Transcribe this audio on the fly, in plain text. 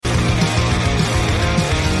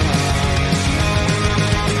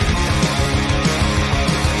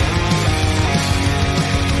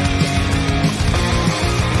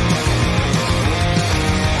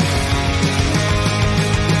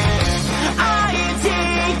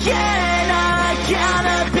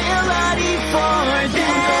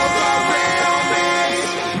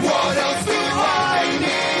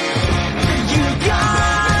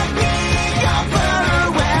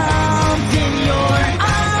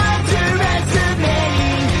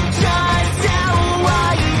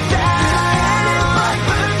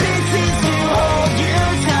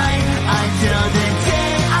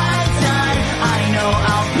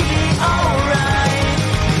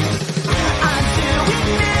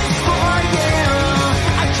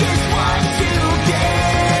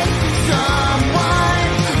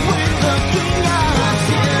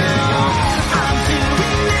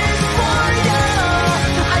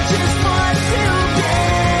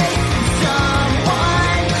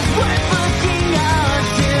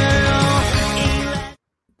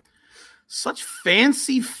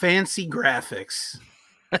fancy graphics.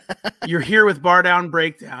 You're here with Bar Down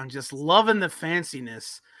Breakdown, just loving the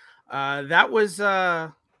fanciness. That was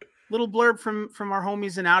a little blurb from our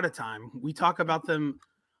homies in Out of Time. We talk about them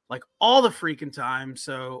like all the freaking time,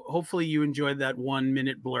 so hopefully you enjoyed that 1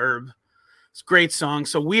 minute blurb. It's a great song.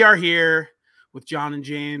 So we are here with John and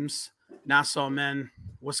James, Nassau Men.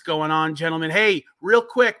 What's going on, gentlemen? Hey, real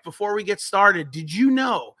quick before we get started, did you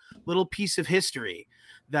know, little piece of history,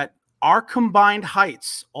 that our combined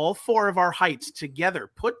heights, all four of our heights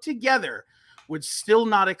together, put together, would still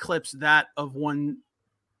not eclipse that of one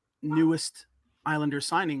newest Islander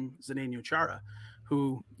signing, Zdeno Chara,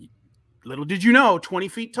 who, little did you know, 20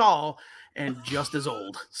 feet tall and just as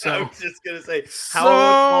old. So I was just gonna say,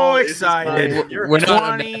 so excited. We're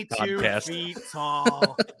not 22 feet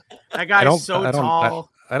tall. That guy's so tall.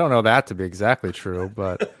 I don't know that to be exactly true,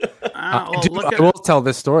 but I will tell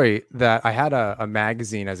this story that I had a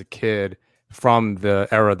magazine as a kid from the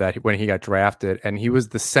era that when he got drafted, and he was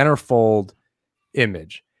the centerfold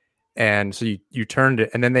image. And so you turned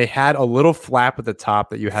it, and then they had a little flap at the top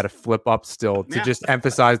that you had to flip up still to just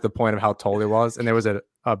emphasize the point of how tall he was. And there was a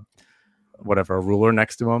ruler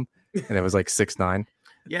next to him, and it was like 6'9".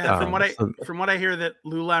 Yeah, from what I hear, that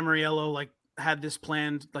Lou Lamoriello like had this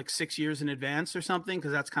planned like 6 years in advance or something,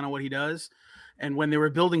 because that's kind of what he does. And when they were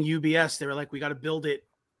building UBS, they were like, we got to build it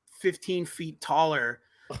 15 feet taller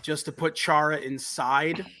just to put Chara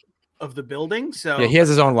inside of the building. So yeah, he has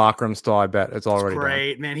his own locker room still. I bet it's already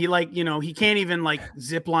great, man. He he can't even like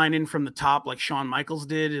zip line in from the top like Shawn Michaels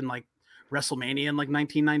did in like WrestleMania in like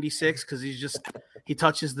 1996, because he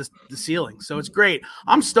touches the ceiling. So it's great.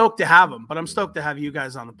 I'm stoked to have him, but I'm stoked to have you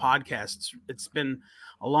guys on the podcast. It's been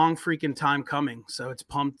a long freaking time coming, so it's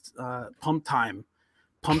pumped time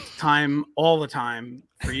all the time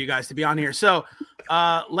for you guys to be on here. So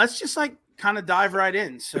let's just like kind of dive right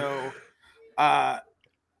in. So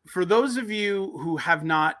for those of you who have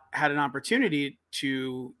not had an opportunity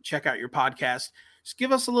to check out your podcast, just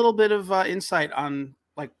give us a little bit of insight on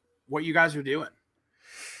like what you guys are doing.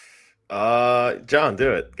 John,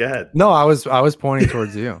 do it. Go ahead. No, I was pointing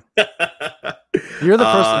towards you. You're the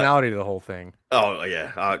personality to the whole thing. Oh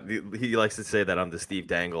yeah. He likes to say that I'm the Steve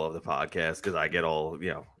Dangle of the podcast because I get all,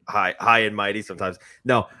 high and mighty sometimes.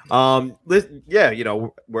 No.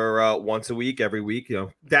 We're once a week, every week,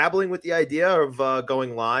 dabbling with the idea of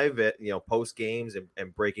going live at, post games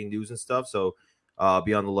and breaking news and stuff. So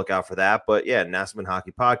be on the lookout for that. But yeah, Nassau Men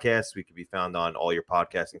Hockey Podcast. We can be found on all your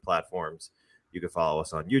podcasting platforms. You can follow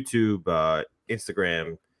us on YouTube,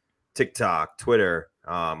 Instagram, TikTok, Twitter,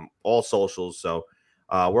 all socials. So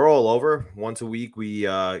we're all over. Once a week, we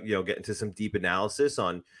get into some deep analysis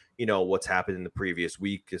on what's happened in the previous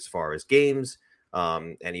week as far as games,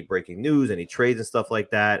 any breaking news, any trades and stuff like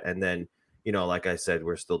that. And then like I said,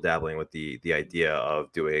 we're still dabbling with the idea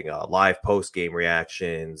of doing live post game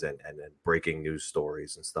reactions and then breaking news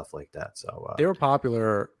stories and stuff like that. So they were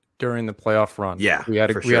popular during the playoff run. Yeah, we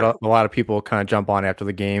had a lot of people kind of jump on after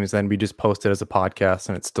the games. Then we just posted as a podcast,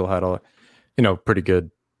 and it still had a pretty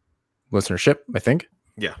good listenership, I think.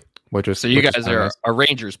 Yeah. So you guys are a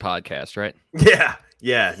Rangers podcast, right? Yeah.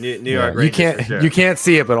 New York Rangers. You can't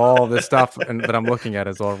see it, but all this stuff that I'm looking at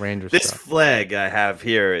is all Rangers. This stuff. flag I have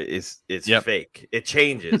here is fake. It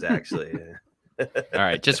changes actually. All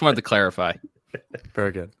right, just wanted to clarify.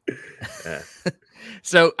 Very good. Yeah.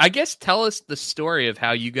 So I guess tell us the story of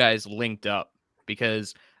how you guys linked up,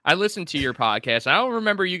 because I listened to your podcast. I don't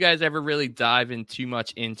remember you guys ever really diving too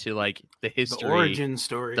much into like the history, the origin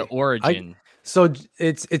story, the origin. So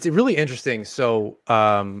it's really interesting. So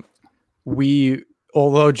although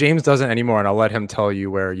James doesn't anymore, and I'll let him tell you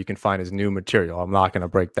where you can find his new material. I'm not going to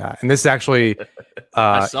break that. And this actually,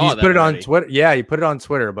 he's put it on Twitter. Yeah, he put it on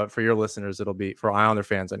Twitter. But for your listeners, it'll be for Islander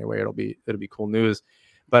fans anyway. It'll be cool news.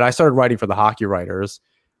 But I started writing for the Hockey Writers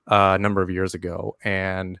a number of years ago,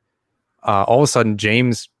 and all of a sudden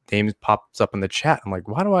James' name pops up in the chat. I'm like,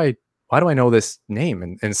 why do I know this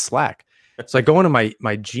name in Slack? So I go into my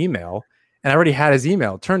Gmail, and I already had his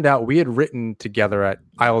email. It turned out we had written together at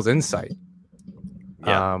Isles Insight,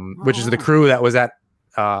 which is the crew that was at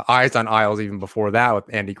Eyes on Isles even before that, with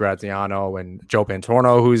Andy Graziano and Joe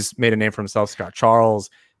Pantorno, who's made a name for himself, Scott Charles,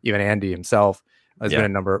 even Andy himself. There's been a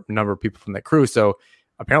number of people from that crew. So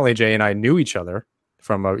apparently Jay and I knew each other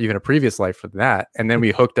from even a previous life for that. And then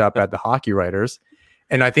we hooked up at the Hockey Writers.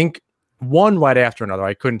 And I think one right after another,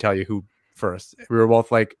 I couldn't tell you who first. We were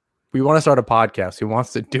both like, we want to start a podcast. Who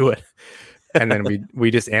wants to do it? And then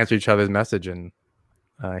we just answered each other's message, and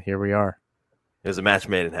here we are. It was a match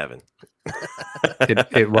made in heaven.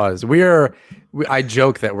 It was. I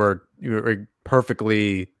joke that we're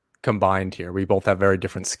perfectly combined here. We both have very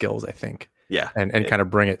different skills, I think. and kind of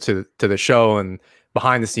bring it to the show and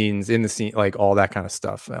behind the scenes, in the scene, like all that kind of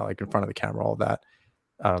stuff, like in front of the camera, all that.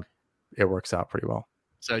 It works out pretty well.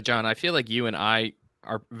 So, John, I feel like you and I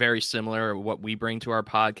are very similar at what we bring to our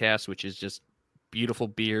podcast, which is just beautiful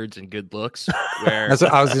beards and good looks. Where That's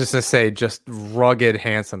what I was just going to say, just rugged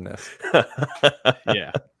handsomeness.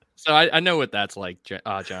 Yeah. So I know what that's like,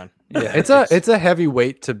 John. Yeah, it's a heavy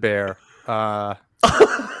weight to bear.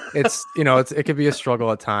 It could be a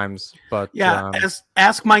struggle at times, but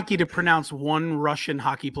ask Mikey to pronounce one Russian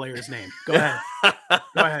hockey player's name. Go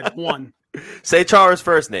ahead. One. Say Chara's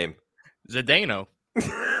first name. Zdeno.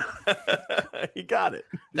 You got it.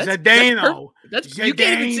 Zdeno. You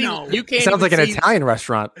can't even see. You can't. Sounds like an Italian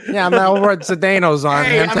restaurant. Yeah, I'm over at Zdeno's on.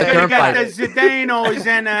 Hey, I'm gonna get the Zdeno's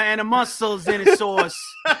and the mussels in a sauce.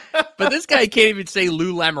 But this guy can't even say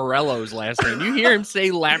Lou Lamoriello's last name. You hear him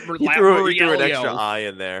say Lamoriello. You threw an extra I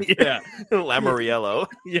in there. Yeah, Lamoriello.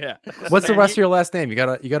 Yeah. What's the rest of your last name? You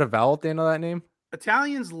got a vowel at the end of that name?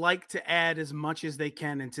 Italians like to add as much as they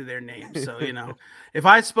can into their name. So, if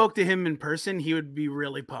I spoke to him in person, he would be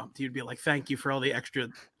really pumped. He'd be like, thank you for all the extra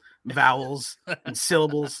vowels and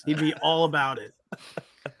syllables. He'd be all about it.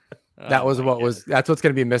 That's what's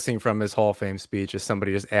going to be missing from his Hall of Fame speech is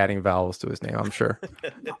somebody just adding vowels to his name, I'm sure.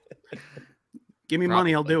 Give me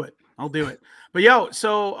money. I'll do it. But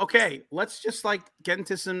okay, let's just get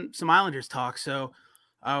into some Islanders talk. So,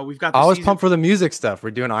 we've got. I was pumped for the music stuff.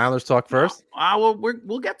 We're doing Islanders talk first. Well,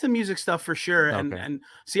 we'll get to music stuff for sure. Okay. And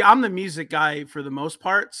see, I'm the music guy for the most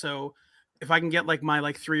part. So if I can get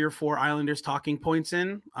my 3 or 4 Islanders talking points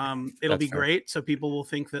in, it'll be great. So people will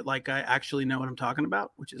think that I actually know what I'm talking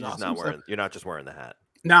about, which is awesome. You're not just wearing the hat.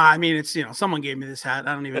 No, I mean it's someone gave me this hat.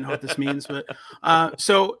 I don't even know what this means, but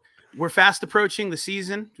so we're fast approaching the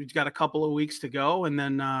season. We've got a couple of weeks to go, and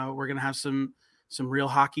then we're gonna have some real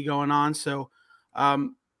hockey going on. So.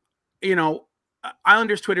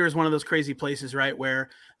 Islanders Twitter is one of those crazy places, right? Where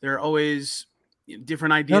there are always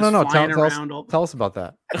different ideas flying around. Tell us about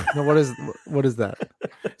that. No, what is that?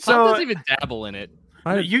 So Tom doesn't even dabble in it.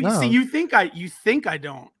 You think I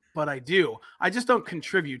don't, but I do. I just don't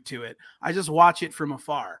contribute to it. I just watch it from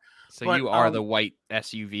afar. So you are the white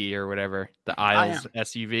SUV or whatever, the Isles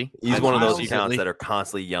SUV. He's one of those accounts that are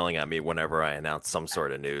constantly yelling at me whenever I announce some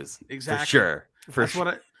sort of news. Exactly. For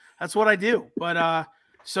sure. That's what I do. But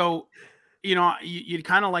so you'd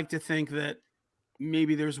kind of like to think that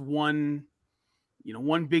maybe there's one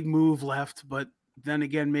big move left, but then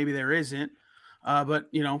again, maybe there isn't.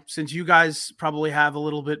 But since you guys probably have a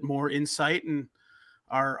little bit more insight and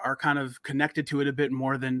are kind of connected to it a bit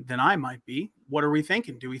more than I might be, what are we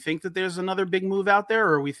thinking? Do we think that there's another big move out there,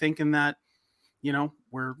 or are we thinking that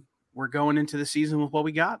we're going into the season with what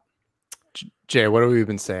we got? Jay, what have we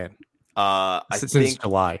been saying? Since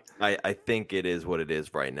July. I think it is what it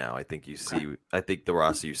is right now. I think I think the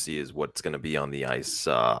roster you see is what's going to be on the ice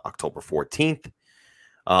October 14th.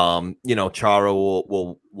 Chara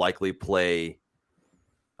will likely play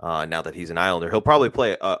now that he's an Islander. He'll probably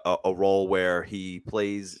play a role where he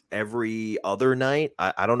plays every other night.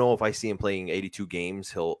 I don't know if I see him playing 82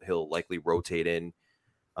 games. He'll likely rotate in.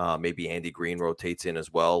 Maybe Andy Green rotates in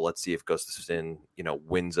as well. Let's see if Gustafsson,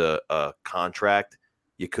 wins a contract.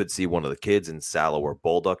 You could see one of the kids in Salo or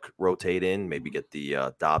Bolduc rotate in, maybe get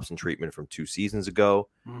the Dobson treatment from 2 seasons ago.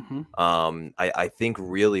 Mm-hmm. I think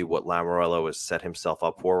really what Lamoriello has set himself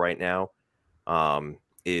up for right now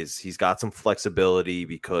is he's got some flexibility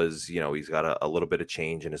because, he's got a little bit of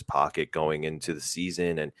change in his pocket going into the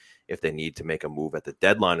season. And if they need to make a move at the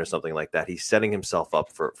deadline or something like that, he's setting himself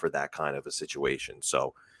up for that kind of a situation.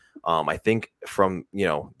 So I think from,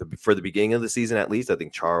 for the beginning of the season, at least, I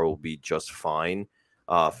think Chara will be just fine.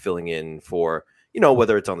 Filling in for,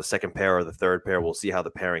 whether it's on the second pair or the third pair, we'll see how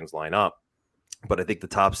the pairings line up. But I think the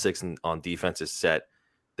top 6 on defense is set.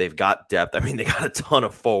 They've got depth. I mean, they got a ton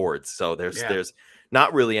of forwards. So there's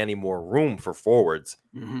not really any more room for forwards.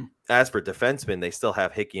 Mm-hmm. As for defensemen, they still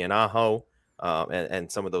have Hickey and Aho.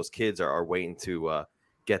 And some of those kids are waiting to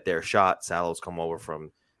get their shot. Salo's come over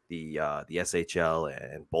from the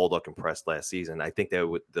SHL, and Bolduc impressed last season. I think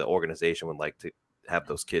the organization would like to have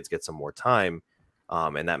those kids get some more time.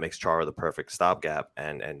 And that makes Chara the perfect stopgap.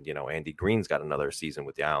 And Andy Green's got another season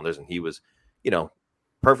with the Islanders, and he was,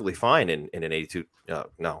 perfectly fine in an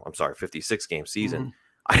 56 game season. Mm-hmm.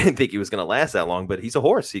 I didn't think he was going to last that long, but he's a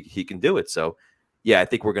horse. He can do it. So, yeah, I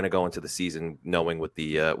think we're going to go into the season knowing with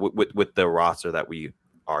the with the roster that we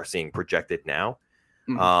are seeing projected now.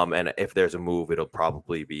 Mm-hmm. And if there's a move, it'll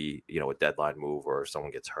probably be, a deadline move or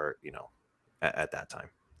someone gets hurt, at that time.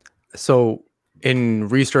 So in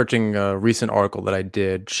researching a recent article that I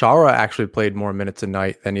did, Chara actually played more minutes a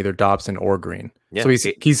night than either Dobson or Green. Yeah, so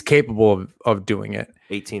he's capable of doing it.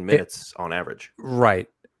 18 minutes on average. Right.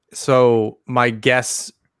 So my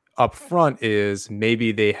guess up front is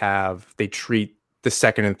maybe they treat the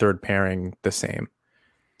second and third pairing the same,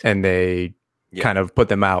 and they kind of put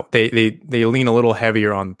them out. They lean a little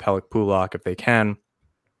heavier on Pelech Pulock if they can.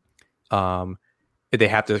 They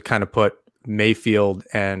have to kind of put Mayfield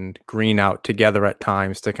and Green out together at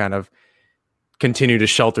times to kind of continue to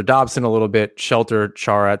shelter Dobson a little bit, shelter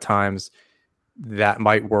Chara at times. That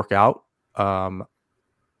might work out.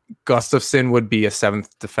 Gustafsson would be a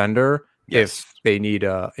seventh defender if they need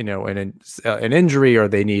an injury, or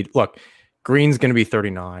they need Green's going to be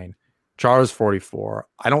 39, Chara's 44.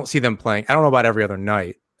 I don't see them playing. I don't know about every other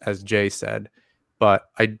night, as Jay said, but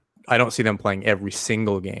I don't see them playing every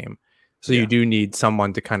single game. So you do need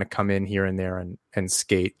someone to kind of come in here and there and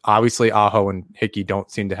skate. Obviously, Aho and Hickey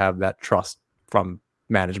don't seem to have that trust from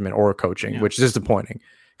management or coaching, which is disappointing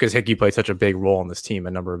because Hickey played such a big role in this team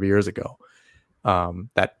a number of years ago.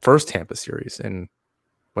 That first Tampa series in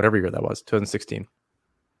whatever year that was, 2016.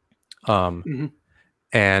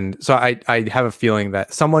 And so I have a feeling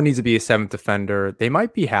that someone needs to be a seventh defender. They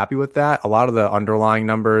might be happy with that. A lot of the underlying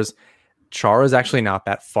numbers, Chara is actually not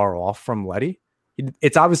that far off from Leddy.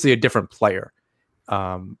 It's obviously a different player.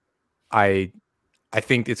 I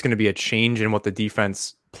think it's going to be a change in what the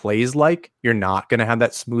defense plays like. You're not going to have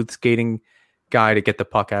that smooth skating guy to get the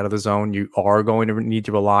puck out of the zone. You are going to need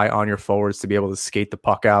to rely on your forwards to be able to skate the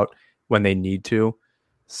puck out when they need to.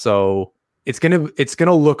 So it's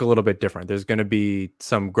gonna look a little bit different. There's going to be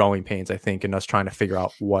some growing pains, I think, in us trying to figure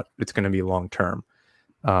out what it's going to be long term.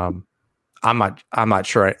 I'm not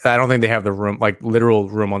sure. I don't think they have the room, like literal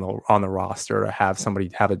room on the roster to have somebody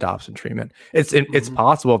have a Dobson treatment. It's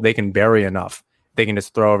possible if they can bury enough, they can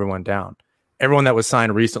just throw everyone down. Everyone that was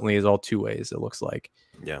signed recently is all two ways, it looks like.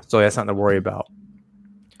 Yeah. So that's nothing to worry about.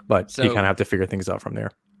 But you kind of have to figure things out from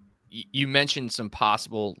there. You mentioned some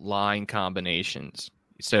possible line combinations.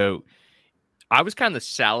 So I was kind of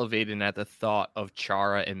salivating at the thought of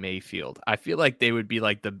Chara and Mayfield. I feel like they would be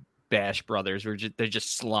like the Bash brothers, or they're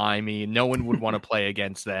just slimy. No one would want to play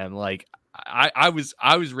against them. Like I was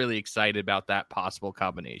really excited about that possible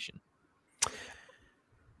combination.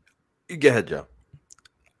 Go ahead, Joe.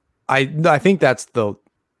 I think that's the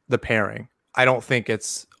pairing. I don't think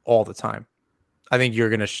it's all the time. I think you're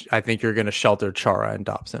gonna shelter Chara and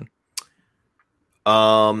Dobson.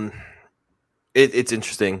 It's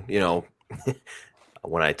interesting,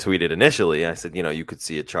 When I tweeted initially, I said, you could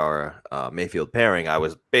see a Chara Mayfield pairing. I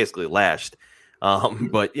was basically lashed.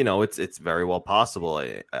 But it's very well possible.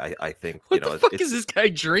 I think what the fuck is this guy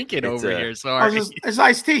drinking over here? Sorry, it's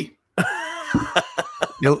iced tea.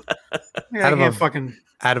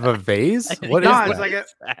 Out of a vase? What is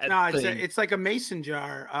that? It's like a mason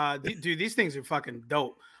jar. Dude, these things are fucking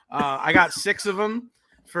dope. I got 6 of them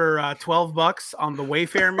for $12 on the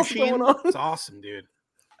Wayfair machine. It's awesome, dude.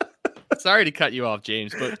 Sorry to cut you off,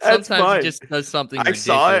 James, but sometimes he just does something ridiculous.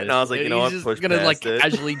 I saw it and I was like, he's just gonna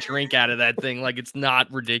casually drink out of that thing like it's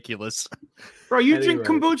not ridiculous. Bro, you drink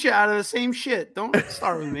kombucha out of the same shit. Don't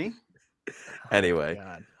start with me. Anyway,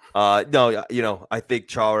 no, I think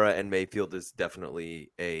Chara and Mayfield is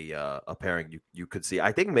definitely a pairing you could see.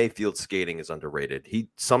 I think Mayfield's skating is underrated. He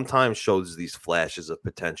sometimes shows these flashes of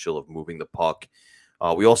potential of moving the puck.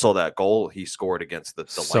 We all saw that goal he scored against the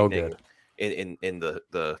Lightning. Good. In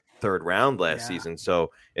the third round last season,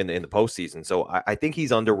 so in the postseason. So I think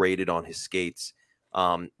he's underrated on his skates.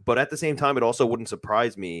 But at the same time, it also wouldn't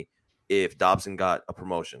surprise me if Dobson got a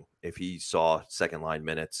promotion, if he saw second line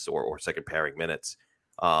minutes or second pairing minutes.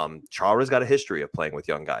 Chara's got a history of playing with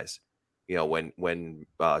young guys. When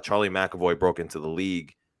Charlie McAvoy broke into the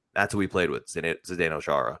league, that's who he played with, Zdeno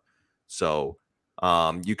Chara. So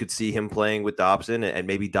you could see him playing with Dobson, and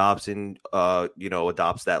maybe Dobson,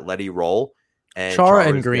 adopts that Leddy role. And Chara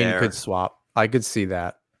and Green could swap. I could see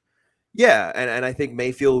that. Yeah, and I think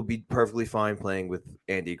Mayfield would be perfectly fine playing with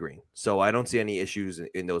Andy Green. So I don't see any issues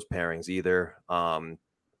in those pairings either. And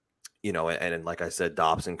like I said,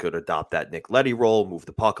 Dobson could adopt that Nick Leddy role, move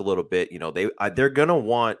the puck a little bit. They're gonna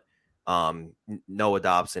want Noah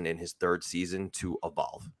Dobson in his third season to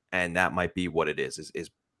evolve, and that might be what it is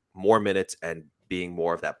more minutes and being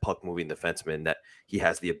more of that puck moving defenseman that he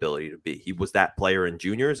has the ability to be. He was that player in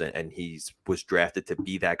juniors, and he was drafted to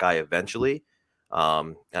be that guy eventually.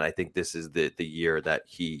 And I think this is the year that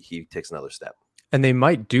he takes another step. And they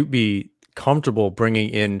might be comfortable bringing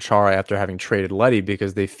in Chara after having traded Leddy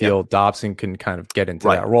because they feel Dobson can kind of get into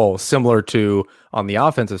that role, similar to on the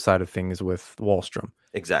offensive side of things with Wahlstrom.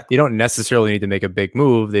 Exactly. You don't necessarily need to make a big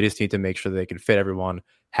move. They just need to make sure they can fit everyone,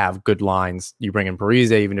 have good lines. You bring in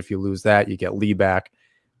Parise, even if you lose that, you get Lee back.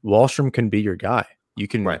 Wahlstrom can be your guy. You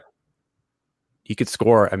can, right. He could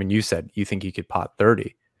score. I mean, you said you think he could pot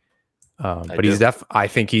 30. But he's I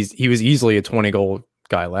think he was easily a 20 goal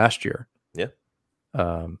guy last year. Yeah.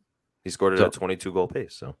 He scored at a 22 goal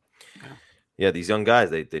pace. So yeah, these young guys,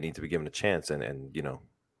 they need to be given a chance. And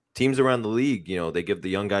teams around the league, they give the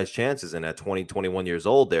young guys chances, and at 20, 21 years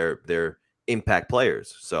old, they're impact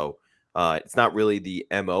players. So it's not really the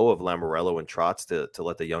MO of Lamoriello and Trotz to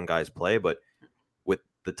let the young guys play, but with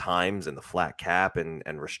the times and the flat cap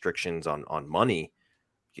and restrictions on money,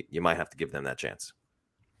 you might have to give them that chance.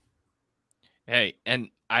 Hey, and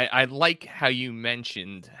I like how you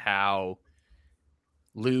mentioned how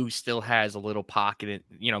Lou still has a little pocket,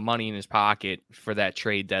 money in his pocket for that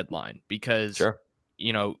trade deadline, because, sure.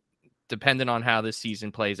 Depending on how this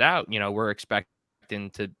season plays out, we're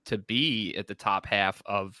expecting to be at the top half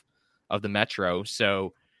of the Metro.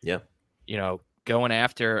 So, yeah, going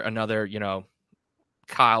after another,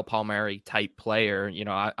 Kyle Palmieri type player,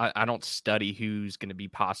 I don't study who's going to be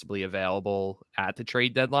possibly available at the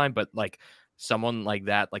trade deadline, but like someone like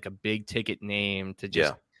that, like a big ticket name to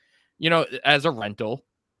just, as a rental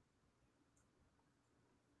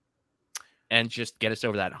and just get us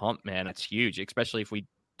over that hump, man. That's huge, especially if we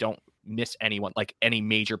don't miss anyone, like any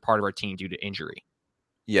major part of our team due to injury.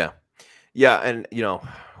 Yeah. Yeah. And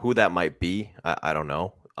who that might be, I don't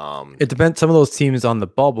know. It depends. Some of those teams on the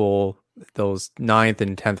bubble, those 9th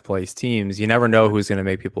and 10th place teams, you never know who's going to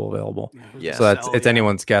make people available. Yeah. So it's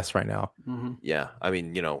anyone's guess right now. Mm-hmm. Yeah. I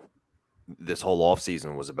mean, this whole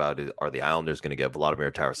offseason was about, are the Islanders going to get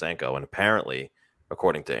Vladimir Tarasenko? And apparently,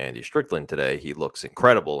 according to Andy Strickland today, he looks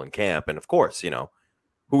incredible in camp. And of course,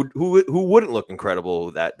 who wouldn't look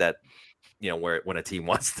incredible that when a team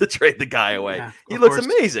wants to trade the guy away? Yeah, he looks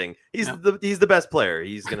amazing. He's the best player.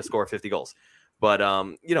 He's going to score 50 goals. But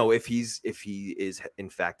if he is in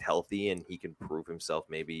fact healthy and he can prove himself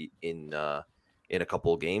maybe in a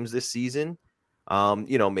couple of games this season,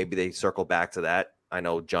 maybe they circle back to that. I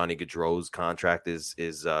know Johnny Gaudreau's contract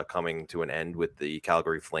is coming to an end with the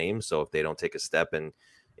Calgary Flames. So if they don't take a step in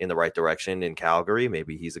the right direction in Calgary,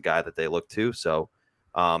 maybe he's a guy that they look to. So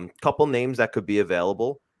couple names that could be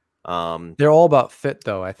available. They're all about fit,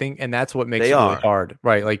 though, I think, and that's what makes it really hard,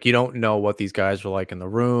 right? Like, you don't know what these guys are like in the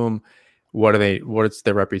room. What's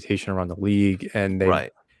their reputation around the league? And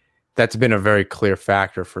that's been a very clear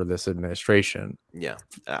factor for this administration. Yeah.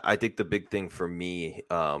 I think the big thing for me,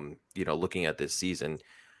 looking at this season,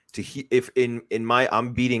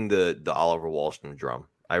 I'm beating the Oliver Wahlstrom drum.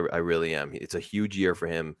 I really am. It's a huge year for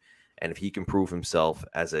him. And if he can prove himself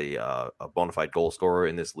as a bona fide goal scorer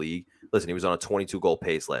in this league, listen, he was on a 22 goal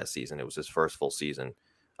pace last season. It was his first full season.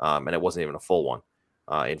 And it wasn't even a full one.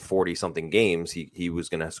 In 40 something games, he was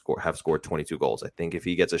going to have scored 22 goals. I think if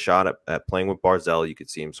he gets a shot at playing with Barzal, you could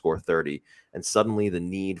see him score 30. And suddenly the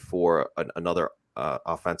need for another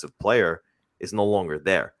offensive player is no longer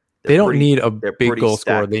there. They don't need a big goal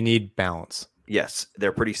scorer. They need balance. Yes,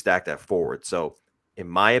 they're pretty stacked at forward. So in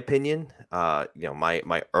my opinion,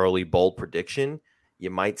 my early bold prediction, you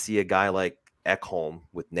might see a guy like Ekholm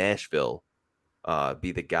with Nashville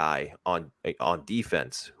be the guy on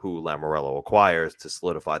defense who Lamoriello acquires to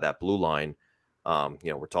solidify that blue line.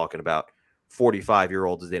 We're talking about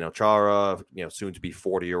 45-year-old Zdeno Chara, soon to be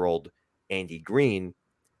 40-year-old Andy Green.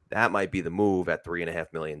 That might be the move at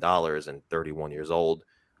 $3.5 million and 31 years old,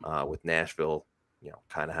 with Nashville,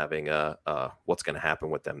 kind of having what's going to happen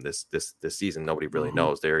with them this season. Nobody really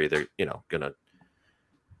knows. They're either, gonna,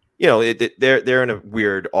 they're in a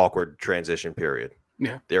weird, awkward transition period.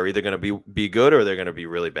 Yeah, they're either going to be good or they're going to be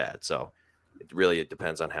really bad. So it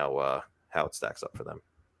depends on how it stacks up for them.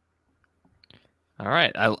 All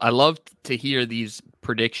right, I love to hear these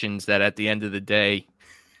predictions that at the end of the day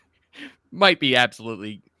might be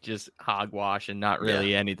absolutely just hogwash and not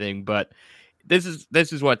really anything. But this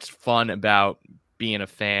is what's fun about being a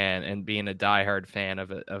fan and being a diehard fan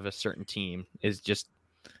of a certain team, is just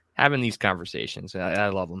having these conversations. I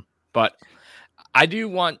love them. But I do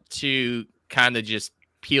want to kind of just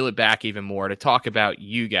peel it back even more to talk about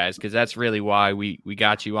you guys, because that's really why we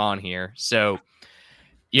got you on here. So,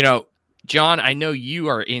 John, I know you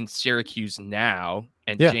are in Syracuse now,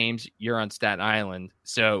 and James, you're on Staten Island.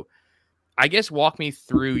 So I guess walk me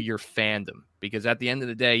through your fandom, because at the end of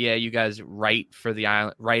the day, you guys write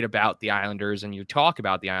about the Islanders and you talk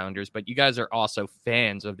about the Islanders, but you guys are also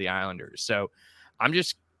fans of the Islanders. So I'm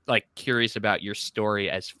just curious about your story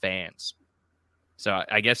as fans. So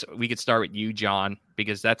I guess we could start with you, John,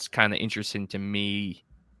 because that's kind of interesting to me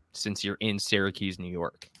since you're in Syracuse, New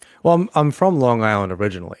York? Well, I'm from Long Island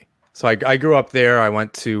originally. So I grew up there. I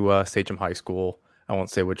went to Sachem High School. I won't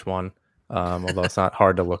say which one, although it's not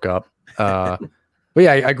hard to look up. But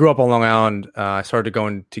yeah, I grew up on Long Island. I started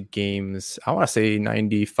going to games, I want to say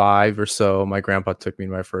 95 or so. My grandpa took me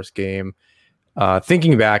to my first game.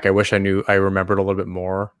 Thinking back, I wish I remembered a little bit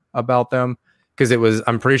more about them, because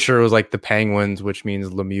I'm pretty sure it was like the Penguins, which means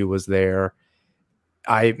Lemieux was there.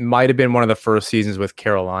 I might have been one of the first seasons with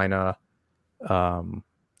Carolina.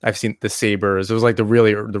 I've seen the Sabres. It was like the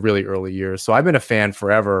really early years. So I've been a fan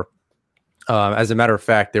forever. As a matter of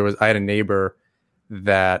fact, I had a neighbor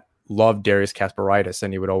that loved Darius Kasparaitis,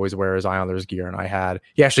 and he would always wear his Islanders gear. And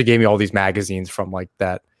he actually gave me all these magazines from like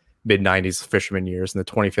that mid-90s fisherman years and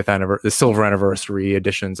the 25th anniversary, the silver anniversary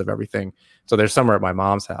editions of everything. So they're somewhere at my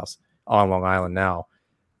mom's house on Long Island now.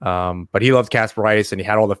 But he loved Kasparaitis, and he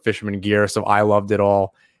had all the fisherman gear. So I loved it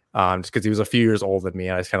all, just because he was a few years older than me.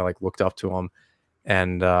 And I just kind of like looked up to him,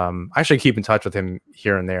 and I actually keep in touch with him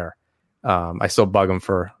here and there. I still bug him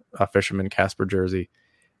for a fisherman Casper jersey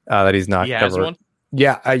that he's not ever. One?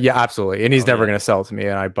 Yeah, absolutely. And he's never going to sell it to me,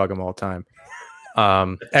 and I bug him all the time.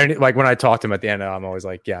 And like when I talk to him at the end, I'm always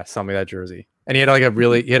like, yeah, sell me that jersey. And he had like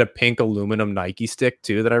he had a pink aluminum Nike stick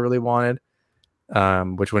too that I really wanted,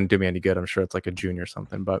 which wouldn't do me any good. I'm sure it's like a junior or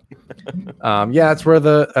something, but yeah, that's where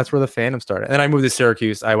the fandom started. And then I moved to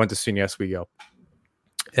Syracuse. I went to SUNY Oswego,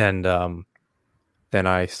 and then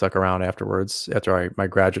I stuck around afterwards after my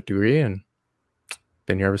graduate degree, and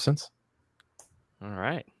been here ever since. All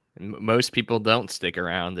right. Most people don't stick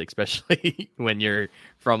around, especially when you're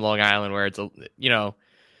from Long Island, where it's a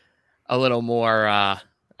little more, I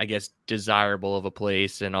guess, desirable of a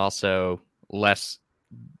place, and also less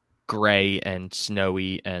gray and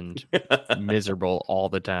snowy and miserable all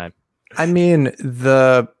the time. I mean,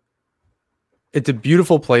 it's a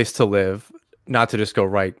beautiful place to live. Not to just go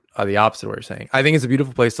right the opposite of what you're saying. I think it's a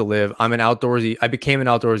beautiful place to live. I became an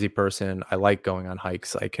outdoorsy person. I like going on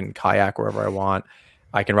hikes. I can kayak wherever I want.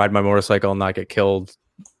 I can ride my motorcycle and not get killed.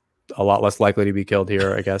 A lot less likely to be killed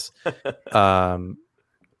here, I guess.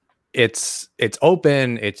 It's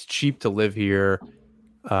open. It's cheap to live here.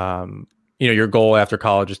 Your goal after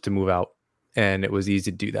college is to move out, and it was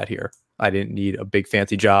easy to do that here. I didn't need a big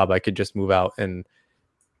fancy job. I could just move out, and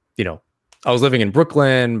I was living in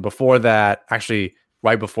Brooklyn before that. Actually,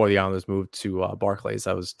 right before the Islanders moved to Barclays,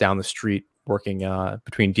 I was down the street working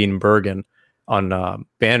between Dean and Bergen on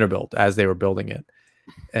Vanderbilt as they were building it.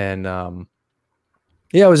 And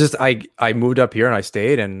it was just I moved up here and I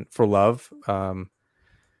stayed, and for love,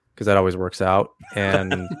 because that always works out.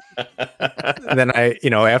 And then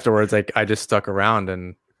afterwards, I just stuck around,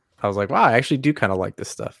 and I was like, wow, I actually do kind of like this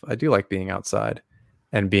stuff. I do like being outside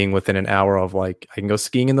and being within an hour of I can go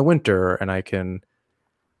skiing in the winter, and I can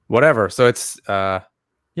whatever. So it's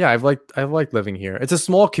I've liked living here. It's a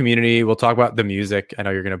small community. We'll talk about the music. I know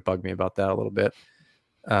you're gonna bug me about that a little bit.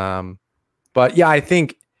 But yeah, I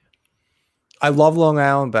think I love Long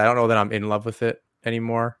Island, but I don't know that I'm in love with it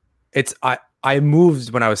anymore. I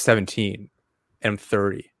moved when I was 17 and I'm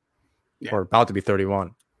 30 or about to be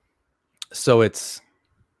 31. So it's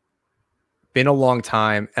been a long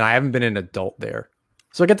time, and I haven't been an adult there.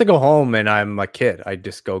 So I get to go home and I'm a kid. I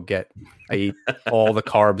just I eat all the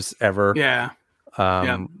carbs ever. Yeah.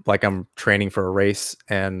 Like I'm training for a race,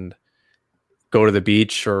 and go to the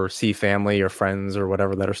beach or see family or friends or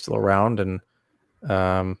whatever that are still around. And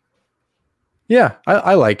I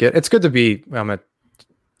like it. It's good to be. I'm a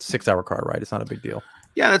 6-hour car ride. It's not a big deal.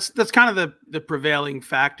 Yeah, that's kind of the prevailing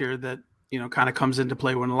factor that kind of comes into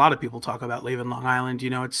play when a lot of people talk about leaving Long Island.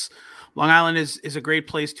 It's Long Island is a great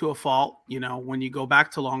place to a fault. When you go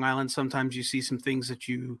back to Long Island, sometimes you see some things that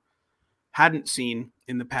you hadn't seen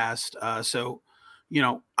in the past. So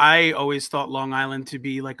I always thought Long Island to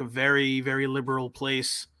be like a very, very liberal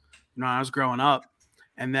place, when I was growing up.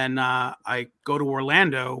 And then I go to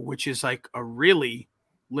Orlando, which is like a really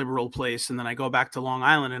liberal place. And then I go back to Long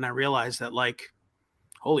Island, and I realize that,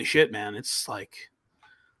 holy shit, man, it's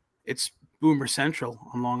Boomer Central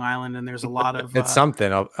on Long Island. And there's a lot of, it's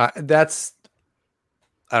something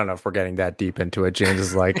I don't know if we're getting that deep into it. James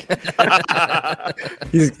is like,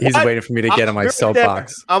 he's waiting for me to get on my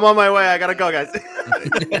soapbox. I'm on my way. I gotta go, guys.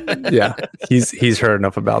 Yeah, he's heard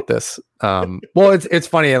enough about this. Well, it's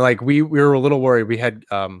funny, and we were a little worried. We had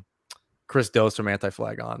Chris Dose from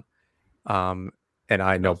Anti-Flag on, and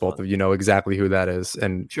I know both of you know exactly who that is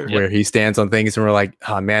and where he stands on things. And we're like,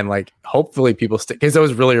 oh man, hopefully people stick, because it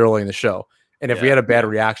was really early in the show, and if we had a bad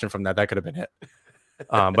reaction from that could have been it.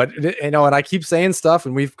 But and I keep saying stuff,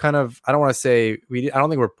 and we've kind of, I don't want to say I don't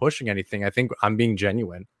think we're pushing anything. I think I'm being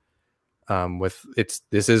genuine.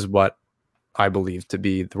 This is what I believe to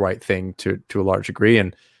be the right thing to a large degree.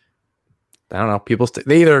 And I don't know, people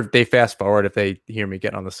they fast forward if they hear me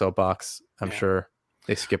getting on the soapbox. I'm sure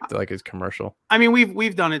they skipped like his commercial. I mean,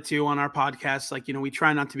 we've done it too on our podcast. Like, we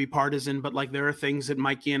try not to be partisan, but like there are things that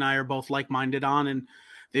Mikey and I are both like-minded on, and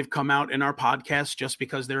they've come out in our podcast just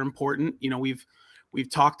because they're important. We've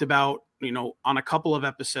talked about, on a couple of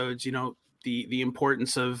episodes, the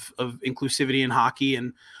importance of inclusivity in hockey,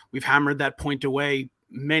 and we've hammered that point away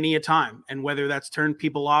many a time. And whether that's turned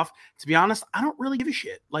people off, to be honest, I don't really give a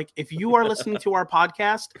shit. Like, if you are listening to our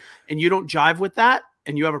podcast and you don't jive with that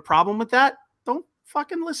and you have a problem with that, don't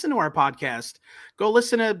fucking listen to our podcast. Go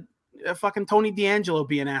listen to fucking Tony D'Angelo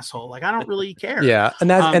be an asshole. Like, I don't really care. Yeah. And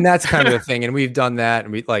that's kind of the thing. And we've done that.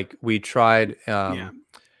 And we tried, we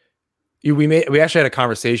actually had a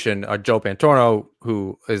conversation, Joe Pantorno,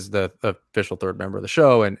 who is the official third member of the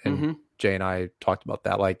show. And Jay and I talked about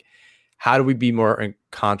that. Like, how do we be more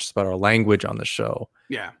conscious about our language on the show?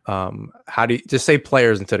 Yeah. How do you just say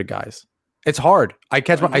players instead of guys? It's hard.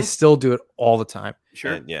 I still do it all the time.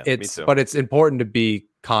 Sure. And, yeah. But it's important to be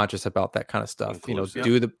conscious about that kind of stuff.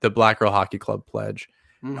 Do the Black Girl Hockey Club pledge.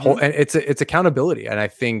 And it's accountability. And I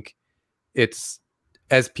think it's,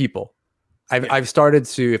 as people, I've started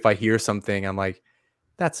to, if I hear something, I'm like,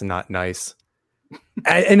 that's not nice.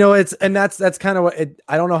 I know that's kind of what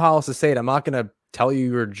I don't know how else to say it. I'm not going to tell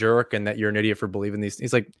you you're a jerk and that you're an idiot for believing these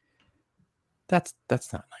things. Like, that's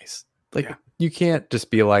not nice. Like, you can't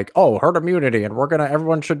just be like, oh, herd immunity and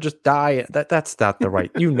everyone should just die. That's not the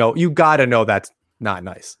right, you got to know that's not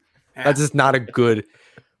nice. Yeah. That's just not a good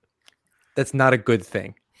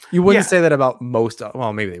thing. You wouldn't say that about most,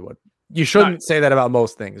 well, maybe they would. You shouldn't say that about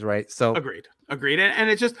most things, right? So agreed. And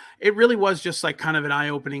it really was just like kind of an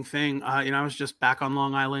eye-opening thing. I was just back on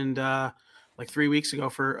Long Island like 3 weeks ago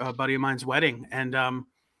for a buddy of mine's wedding. And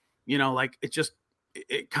like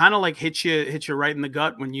it kind of like hits you right in the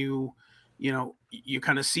gut when you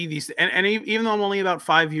kind of see these, and even though I'm only about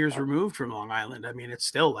 5 years removed from Long Island, I mean, it's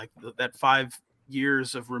still like that 5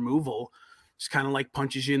 years of removal just kind of like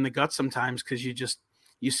punches you in the gut sometimes, because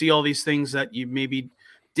you see all these things that you maybe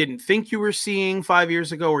didn't think you were seeing 5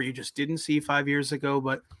 years ago, or you just didn't see 5 years ago.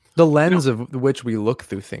 But the lens of which we look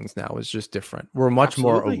through things now is just different. We're much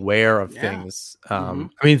more aware of things. I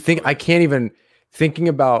mean, I can't even thinking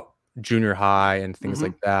about junior high and things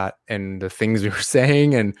like that, and the things we were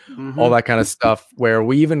saying and all that kind of stuff, where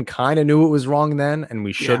we even kind of knew it was wrong then and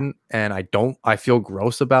we shouldn't. And I feel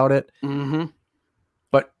gross about it,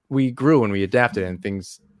 but we grew and we adapted and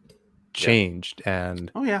things changed. And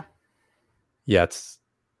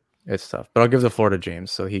it's tough, but I'll give the floor to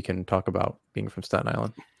James so he can talk about being from Staten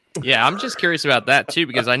Island. Yeah, I'm just curious about that too,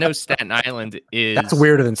 because I know Staten Island is... That's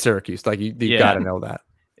weirder than Syracuse. Like, you got to know that.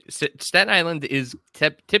 Staten Island is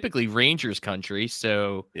typically Rangers country,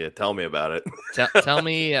 so... Yeah, tell me about it. Tell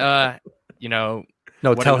me, No,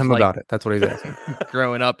 tell him about it. That's what he's asking.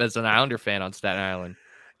 Growing up as an Islander fan on Staten Island.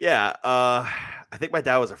 Yeah, I think my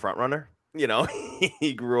dad was a front runner.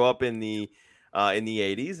 He grew up in the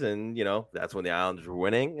 80s, and that's when the Islanders were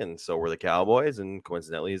winning, and so were the Cowboys, and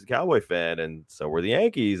coincidentally he's a Cowboy fan, and so were the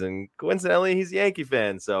Yankees, and coincidentally he's a Yankee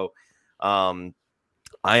fan. So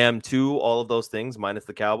I am too, all of those things minus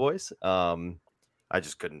the Cowboys. I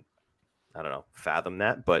just couldn't, fathom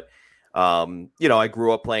that. But I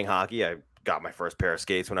grew up playing hockey. I got my first pair of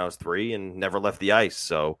skates when I was 3 and never left the ice.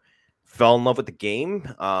 So fell in love with the game.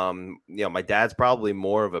 My dad's probably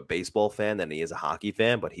more of a baseball fan than he is a hockey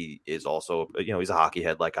fan, but he is also, he's a hockey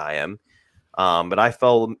head like I am. But I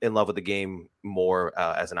fell in love with the game more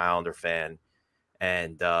as an Islander fan.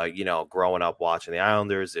 And, growing up watching the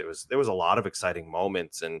Islanders, there was a lot of exciting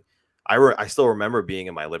moments. And I still remember being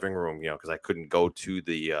in my living room, because I couldn't go to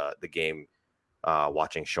the game,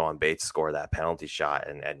 watching Sean Bates score that penalty shot.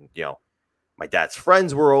 And my dad's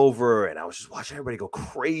friends were over, and I was just watching everybody go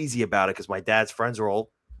crazy about it because my dad's friends were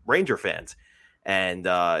all Ranger fans. And,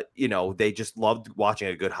 they just loved watching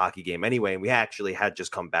a good hockey game anyway. And we actually had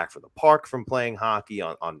just come back from the park from playing hockey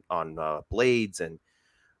on Blades. And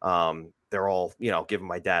they're all, giving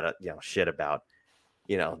my dad shit about,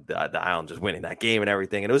 the Islanders winning that game and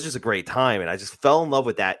everything. And it was just a great time. And I just fell in love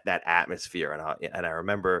with that atmosphere. And I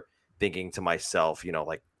remember thinking to myself,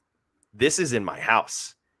 like, this is in my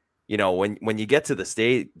house. When you get to the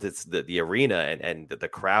state, the arena and the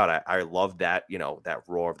crowd, I love that, that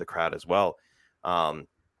roar of the crowd as well. And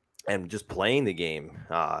just playing the game,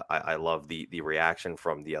 I love the reaction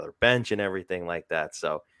from the other bench and everything like that.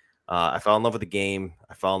 So I fell in love with the game.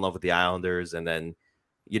 I fell in love with the Islanders. And then,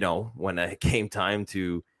 when it came time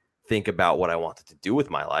to think about what I wanted to do with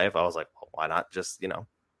my life, I was like, well, why not just,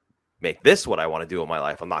 make this what I want to do with my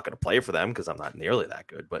life? I'm not going to play for them because I'm not nearly that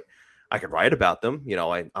good. But I could write about them.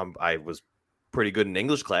 I was pretty good in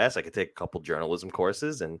English class. I could take a couple journalism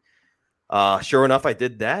courses, and sure enough, I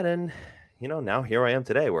did that. And now here I am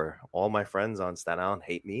today, where all my friends on Staten Island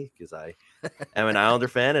hate me because I am an Islander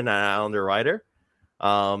fan and an Islander writer.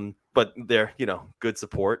 But they're good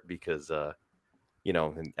support because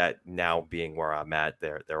at now being where I'm at,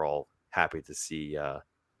 they're all happy to see that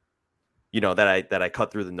I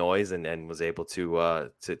cut through the noise and was able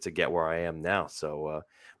to get where I am now. So,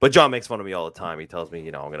 but John makes fun of me all the time. He tells me,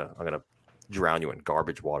 I'm gonna drown you in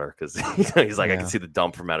garbage water because he's like, I can see the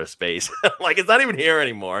dump from outer space. Like, it's not even here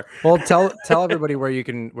anymore. Well, tell everybody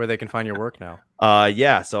where they can find your work now.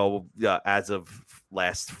 So as of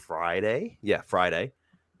last Friday, Friday,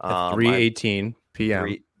 3:18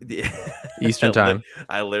 p.m. Eastern time.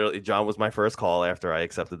 John was my first call after I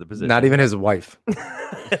accepted the position. Not even his wife.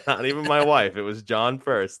 Not even my wife. It was John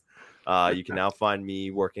first. You can now find me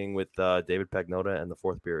working with David Pagnotta and the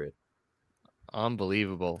fourth period.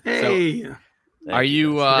 Unbelievable. Hey, so, are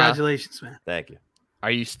you? Congratulations, man. Thank you. Are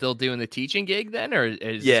you still doing the teaching gig then, or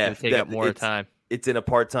is it going to take up more time? It's in a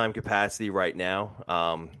part-time capacity right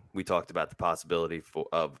now. We talked about the possibility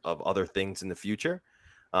of other things in the future.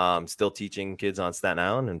 Still teaching kids on Staten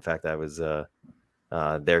Island. In fact, I was there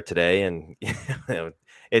today, and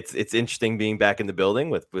it's interesting being back in the building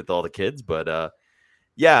with all the kids. But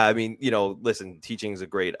I mean, listen, teaching is a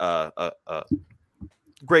great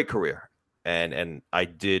great career, and I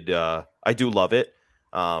do love it,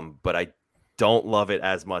 but I don't love it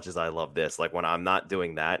as much as I love this. Like, when I'm not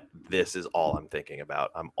doing that, this is all I'm thinking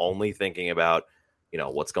about. I'm only thinking about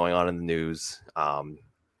what's going on in the news.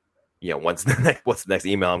 What's the next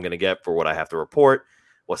email I'm going to get for what I have to report?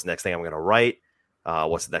 What's the next thing I'm going to write?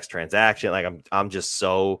 What's the next transaction? Like, I'm just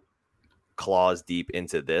so claws deep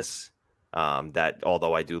into this that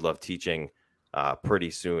although I do love teaching,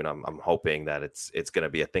 pretty soon I'm hoping that it's going to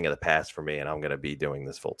be a thing of the past for me, and I'm going to be doing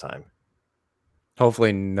this full time.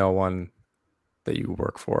 Hopefully, no one that you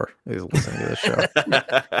work for is listening to this show.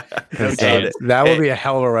 That would be a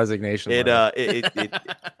hell of a resignation.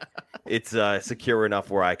 It's secure enough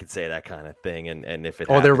where I could say that kind of thing, and if it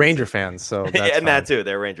they're Ranger fans, so that's and that too,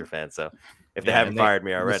 they're Ranger fans. So if they haven't fired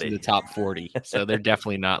me already, the top 40, so they're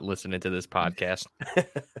definitely not listening to this podcast.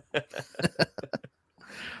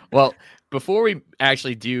 Well, before we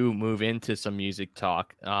actually do move into some music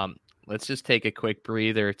talk, let's just take a quick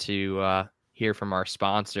breather to hear from our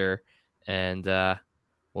sponsor, and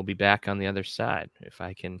we'll be back on the other side if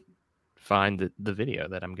I can find the video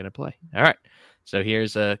that I'm going to play. All right, so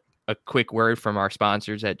here's a quick word from our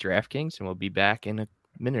sponsors at DraftKings, and we'll be back in a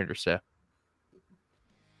minute or so.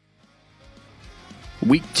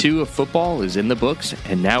 Week 2 of football is in the books,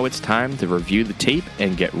 and now it's time to review the tape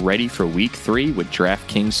and get ready for Week 3 with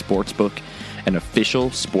DraftKings Sportsbook, an official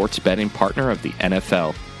sports betting partner of the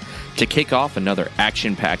NFL. To kick off another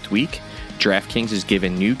action-packed week, DraftKings is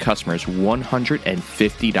giving new customers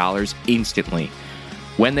 $150 instantly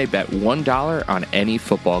when they bet $1 on any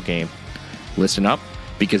football game. Listen up,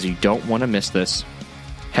 because you don't want to miss this.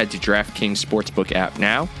 Head to DraftKings Sportsbook app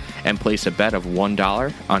now and place a bet of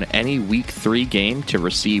 $1 on any Week 3 game to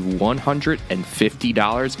receive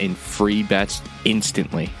 $150 in free bets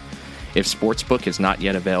instantly. If Sportsbook is not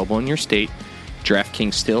yet available in your state,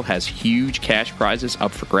 DraftKings still has huge cash prizes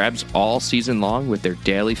up for grabs all season long with their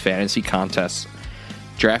daily fantasy contests.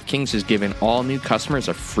 DraftKings is giving all new customers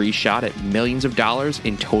a free shot at millions of dollars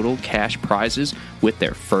in total cash prizes with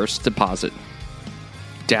their first deposit.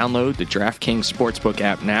 Download the DraftKings Sportsbook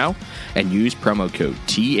app now and use promo code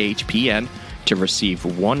THPN to receive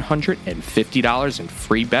 $150 in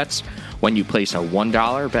free bets when you place a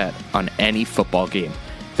 $1 bet on any football game.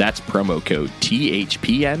 That's promo code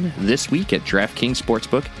THPN this week at DraftKings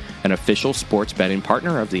Sportsbook, an official sports betting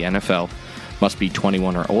partner of the NFL. Must be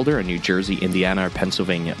 21 or older in New Jersey, Indiana, or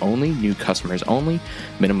Pennsylvania only. New customers only.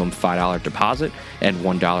 Minimum $5 deposit and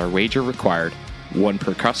 $1 wager required. One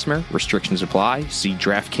per customer. Restrictions apply. See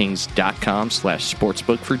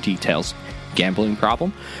DraftKings.com/sportsbook for details. Gambling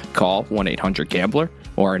problem? Call 1-800-GAMBLER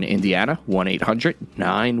or in Indiana,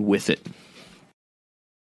 1-800-9-WITH-IT.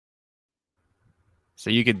 So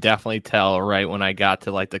you could definitely tell right when I got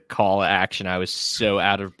to like the call to action, I was so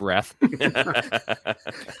out of breath.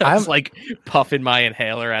 I was like puffing my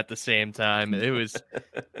inhaler at the same time. It's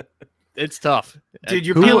tough. Dude,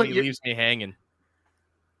 it leaves me hanging.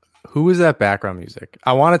 Who is that background music?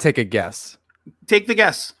 I want to take a guess. Take the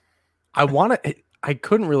guess. I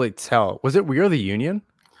couldn't really tell. Was it We Are the Union?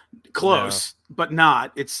 Close, but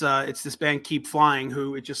not. It's this band Keep Flying,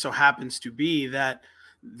 who it just so happens to be that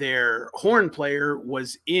their horn player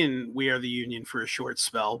was in We Are the Union for a short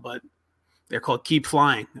spell, but they're called Keep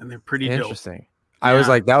Flying, and they're pretty interesting. dope. I was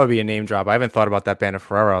like, that would be a name drop. I haven't thought about that band in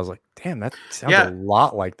forever. I was like, damn, that sounds a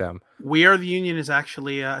lot like them. We Are the Union is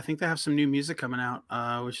actually, I think they have some new music coming out,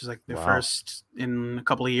 which is like their first in a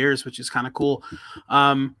couple of years, which is kind of cool.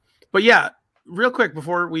 But yeah, real quick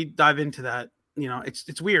before we dive into that,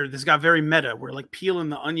 it's weird. This got very meta. We're like peeling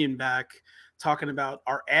the onion back, talking about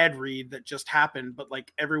our ad read that just happened, but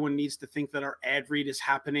like everyone needs to think that our ad read is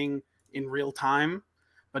happening in real time.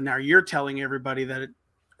 But now you're telling everybody that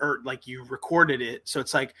like you recorded it, so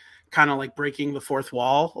it's like kind of like breaking the fourth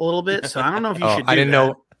wall a little bit. So I don't know if you should.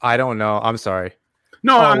 I don't know. I'm sorry.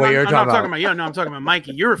 No, I'm not talking about you. No, I'm talking about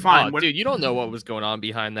Mikey. You were fine. Dude, you don't know what was going on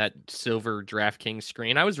behind that silver DraftKings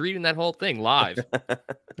screen. I was reading that whole thing live.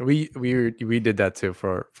 we did that too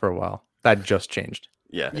for a while. That just changed.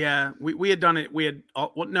 Yeah. We had done it. We had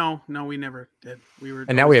no, we never did.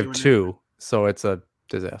 And now we have two, so it's a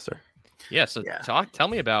disaster. Yeah. So tell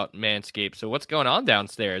me about Manscaped. So what's going on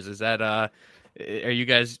downstairs? Is that are you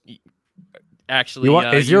guys actually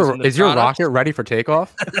is your rocket ready for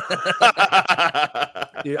takeoff?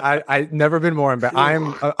 I've never been more embarrassed.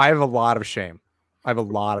 I have a lot of shame.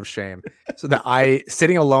 So that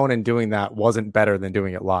sitting alone and doing that wasn't better than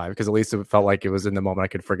doing it live, because at least it felt like it was in the moment I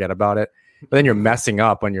could forget about it. But then you're messing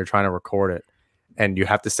up when you're trying to record it, and you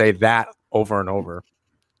have to say that over and over.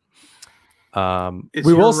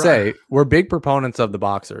 We will say we're big proponents of the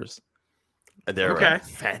boxers. They're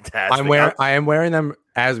fantastic. I am wearing them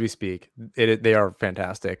as we speak. They are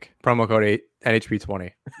fantastic. Promo code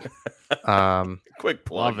NHP20. Quick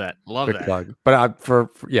plug. Love that. Plug. But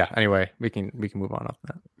anyway, we can move on off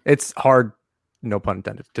that. It's hard, no pun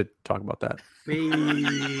intended, to talk about that.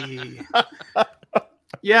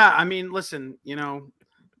 Yeah, I mean, listen,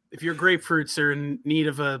 if your grapefruits are in need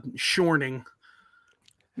of a shorning,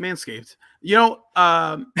 Manscaped.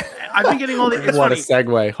 I've been getting all the. What a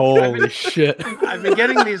segue! Holy shit! I've been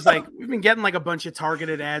getting these we've been getting like a bunch of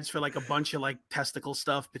targeted ads for like a bunch of like testicle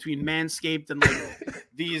stuff between Manscaped and like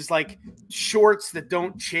these like shorts that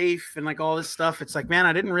don't chafe and like all this stuff. It's like, man,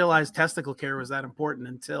 I didn't realize testicle care was that important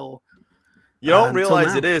until you don't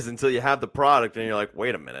realize it is until you have the product and you're like,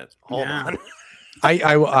 wait a minute, hold on.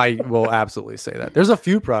 I will absolutely say that there's a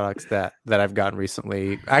few products that I've gotten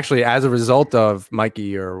recently, actually, as a result of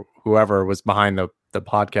Mikey or whoever was behind the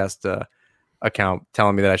podcast account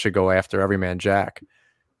telling me that I should go after Everyman Jack.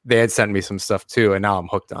 They had sent me some stuff too, and now I'm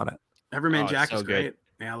hooked on it. Everyman Jack is great.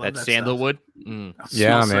 Yeah, I love that sandalwood.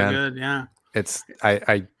 Yeah, man. So good. Yeah, it's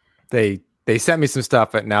they sent me some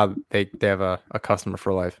stuff, but now they have a customer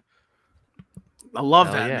for life. I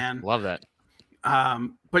love that, man. Love that.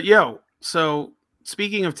 But so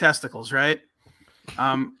speaking of testicles, right?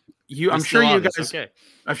 I'm sure you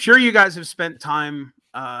guys have spent time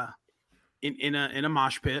in a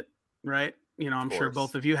mosh pit, right? I'm sure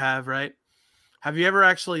both of you have, right? Have you ever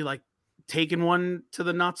actually like taken one to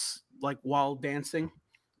the nuts like while dancing?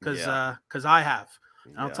 Because I have.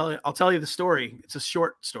 I'll tell you the story. It's a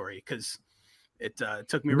short story because it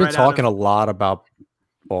took me. We've been talking a lot about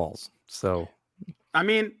balls, so I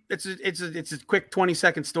mean it's a quick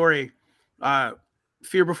 20-second story.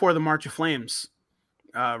 Fear Before the March of Flames,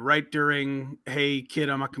 right during, hey kid,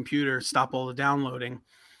 on my computer, stop all the downloading.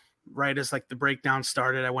 Right as like the breakdown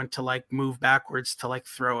started, I went to like move backwards to like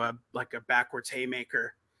throw a backwards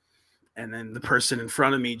haymaker, and then the person in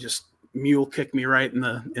front of me just mule kicked me right in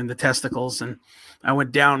the testicles, and I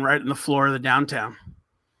went down right in the floor of the downtown.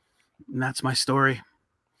 And that's my story.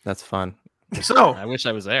 That's fun. So I wish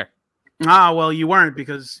I was there. Well, you weren't,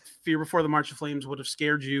 because Fear Before the March of Flames would have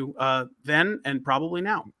scared you then and probably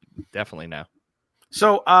now. Definitely now.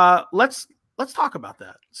 So let's talk about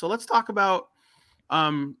that. So let's talk about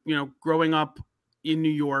growing up in New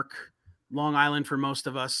York, Long Island for most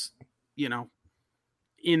of us,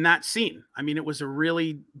 in that scene. I mean, it was a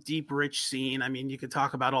really deep, rich scene. I mean, you could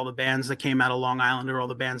talk about all the bands that came out of Long Island or all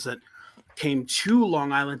the bands that came to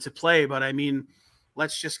Long Island to play. But I mean,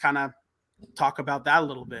 let's just kind of talk about that a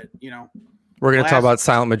little bit. We're going to talk about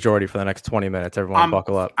Silent Majority for the next 20 minutes. Everyone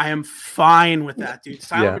buckle up. I am fine with that, dude.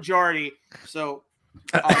 Silent Majority. So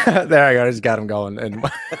there I go. I just got him going. And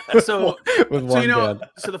so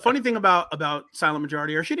the funny thing about Silent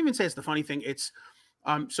Majority, or I shouldn't even say it's the funny thing. It's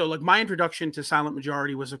so like my introduction to Silent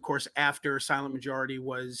Majority was, of course, after Silent Majority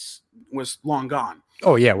was long gone.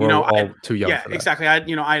 Oh yeah, we're all too young. Yeah, exactly.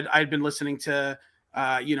 I'd been listening to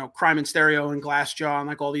Crime in Stereo and Glassjaw and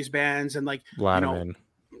like all these bands and like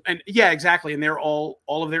and yeah, exactly. And they're all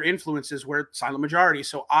of their influences were Silent Majority.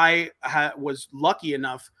 So I was lucky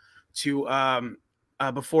enough to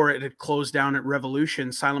before it had closed down at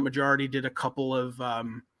Revolution, Silent Majority did a couple of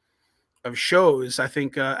shows. I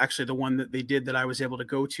think actually the one that they did that I was able to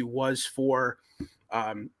go to was for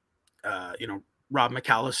Rob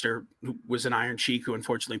McAllister, who was an Iron Sheik, who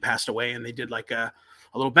unfortunately passed away, and they did like a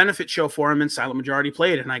little benefit show for him, and Silent Majority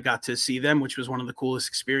played, and I got to see them, which was one of the coolest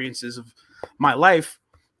experiences of my life.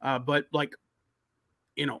 But like,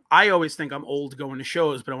 you know, I always think I'm old going to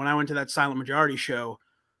shows, but when I went to that Silent Majority show,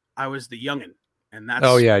 I was the youngin', and that's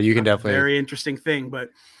you can definitely a very interesting thing. But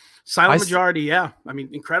Silent Majority, yeah, I mean,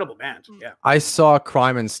 incredible band. Yeah, I saw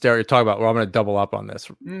Crime and Stereo. Talk about. Well, I'm going to double up on this.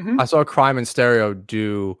 Mm-hmm. I saw Crime and Stereo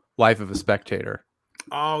do Life of a Spectator.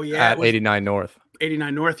 Oh yeah, at 89 North.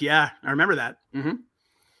 89 North, yeah, I remember that. Mm-hmm.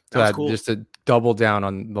 That was cool. Just to double down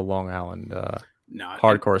on the Long Island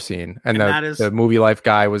hardcore scene, and the Movie Life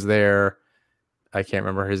guy was there. I can't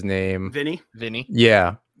remember his name. Vinny.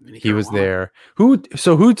 Yeah. He was there. Who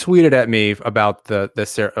tweeted at me about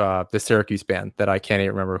the Syracuse band that I can't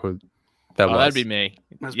even remember who that was? That'd be me.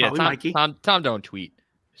 That's probably Mikey. Tom don't tweet.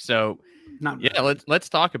 So let's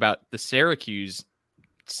talk about the Syracuse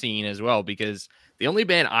scene as well, because the only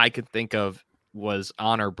band I could think of was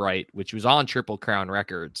Honor Bright, which was on Triple Crown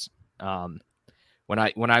Records. When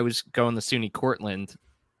I was going to SUNY Cortland,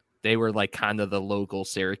 they were like kind of the local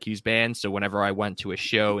Syracuse band. So whenever I went to a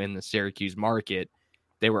show in the Syracuse market,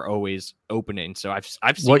 they were always opening. So I've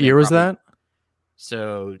seen. What year was that?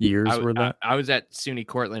 So that? I was at SUNY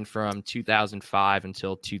Cortland from 2005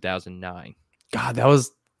 until 2009. God,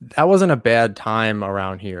 that wasn't a bad time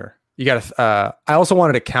around here. You got to. I also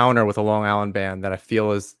wanted to counter with a Long Island band that I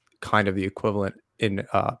feel is kind of the equivalent in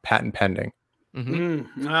Patent Pending.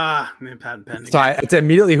 Mm-hmm. Man, Patent Pending. So it's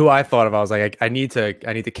immediately who I thought of. I was like, I need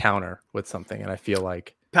to counter with something, and I feel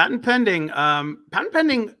like Patent Pending. Patent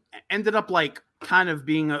Pending ended up like kind of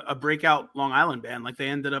being a breakout Long Island band. Like they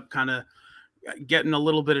ended up kind of getting a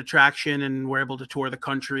little bit of traction and were able to tour the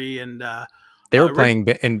country. And they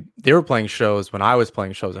were playing shows when I was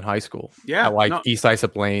playing shows in high school. Yeah, at East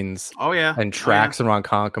Islip Lanes. Oh yeah, and tracks in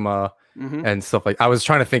Ronkonkoma and stuff like. I was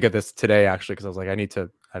trying to think of this today actually because I was like, I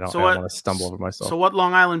don't want to stumble over myself. So what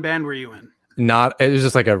Long Island band were you in? It was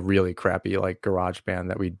just like a really crappy like garage band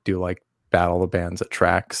that we do like battle the bands at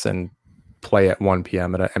tracks and play at 1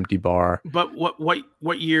 p.m. at an empty bar. But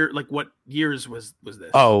what year? Like what years was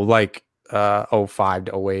this? Oh, like 05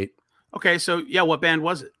 to 08. Okay, so yeah, what band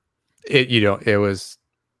was it? It was.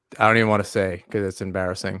 I don't even want to say because it's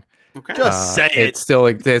embarrassing. Okay, just say it. It still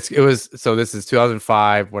exists. It was. So this is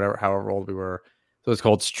 2005, however old we were. So it's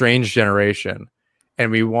called Strange Generation. And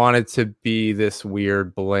we wanted to be this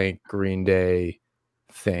weird Blink Green Day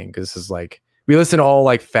thing because this is like we listened to all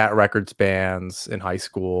like Fat Records bands in high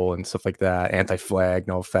school and stuff like that. Anti-Flag,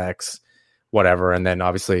 NoFX, whatever. And then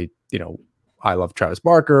obviously, I love Travis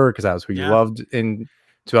Barker because that was who you loved in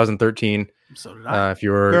 2013. So did I. If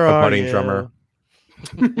you were a budding drummer,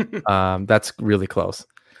 that's really close.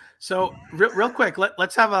 So real quick,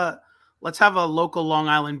 let's have a local Long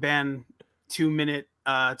Island band 2-minute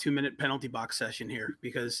penalty box session here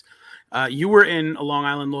because you were in a Long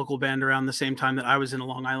Island local band around the same time that I was in a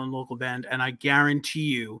Long Island local band, and I guarantee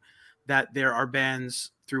you that there are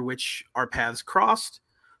bands through which our paths crossed.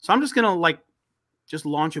 So I'm just gonna just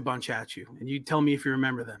launch a bunch at you, and you tell me if you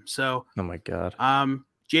remember them. So, oh my god,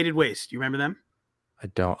 Jaded Waste, you remember them? I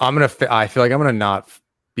don't. I feel like I'm gonna not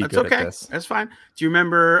be That's good okay. at this. That's fine. Do you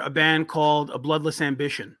remember a band called A Bloodless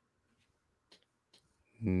Ambition?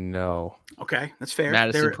 No. Okay, that's fair.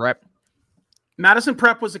 Madison Prep. Madison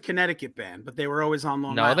Prep was a Connecticut band, but they were always on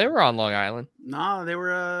Long Island. No, they were on Long Island. No, they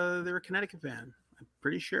were a Connecticut band. I'm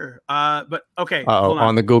pretty sure. But okay.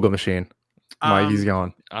 On the Google machine. Mikey's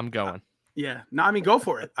going. I'm going. Yeah. No, I mean, go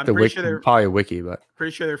for it. I'm pretty sure they're probably a wiki, but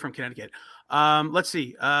pretty sure they're from Connecticut. Let's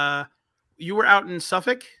see. You were out in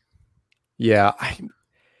Suffolk? Yeah. I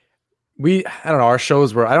don't know. Our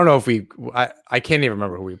shows were, I don't know if I can't even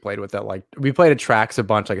remember who we played with that. Like we played at tracks a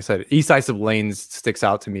bunch. Like I said, East Islip Lanes sticks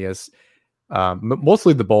out to me as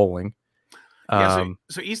mostly the bowling.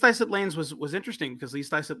 So East Islip Lanes was interesting because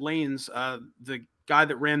East Islip Lanes, the guy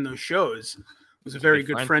that ran those shows was a very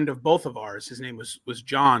good friend of both of ours. His name was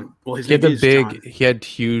John. Well, his name is John. He had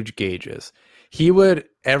huge gauges. He would,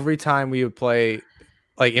 every time we would play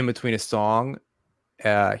like in between a song,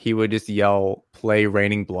 he would just yell, "Play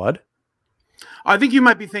Raining Blood." I think you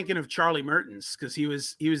might be thinking of Charlie Mertens because he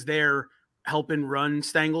was there helping run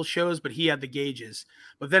Stangle shows, but he had the gauges.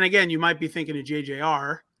 But then again, you might be thinking of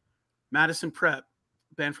JJR, Madison Prep,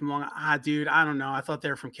 band from Long Island. Dude, I don't know. I thought they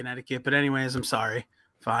were from Connecticut, but anyways, I'm sorry.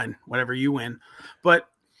 Fine, whatever, you win. But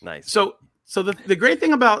nice. So the great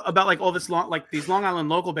thing about like all this these Long Island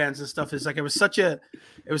local bands and stuff is like it was such a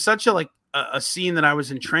like a scene that I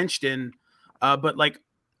was entrenched in. But like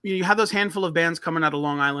you had those handful of bands coming out of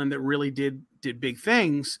Long Island that really did big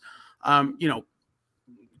things.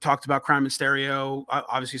 talked about Crime in Stereo,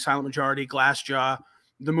 obviously Silent Majority, Glassjaw,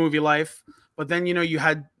 the movie Life. But then, you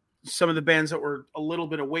had some of the bands that were a little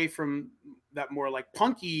bit away from that more like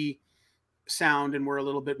punky sound and were a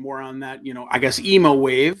little bit more on that, I guess, emo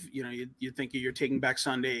wave. You think of your Taking Back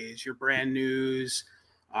Sundays, your Brand News,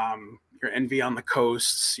 your Envy on the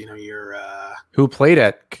Coasts, your who played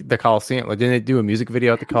at the Coliseum. Like, didn't they do a music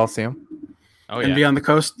video at the Coliseum? Oh yeah, Envy on the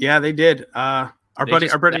Coast. Yeah, they did. Our buddy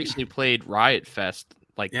actually played Riot Fest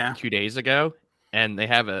 2 days ago, and they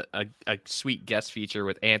have a sweet guest feature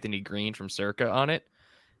with Anthony Green from Circa on it.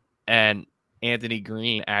 And Anthony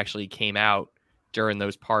Green actually came out during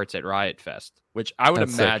those parts at Riot Fest, which I would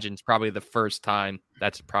imagine is probably the first time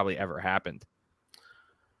that's probably ever happened.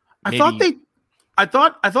 I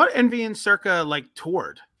thought Envy and Circa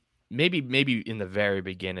toured. Maybe in the very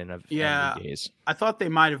beginning of Envy days. I thought they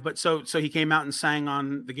might have, but so he came out and sang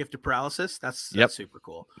on The Gift of Paralysis. That's super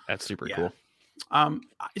cool. That's super cool.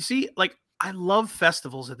 See, I love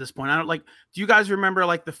festivals at this point. I don't do you guys remember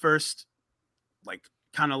the first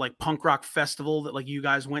kind of punk rock festival that you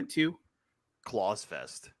guys went to? Claus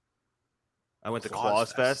Fest. I went to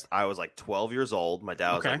Claus Fest. I was 12 years old. My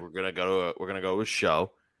dad was like, we're gonna go to a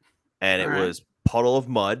show, and it was Puddle of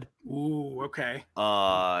Mud. Ooh, okay.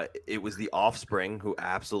 It was The Offspring, who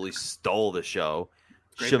absolutely stole the show.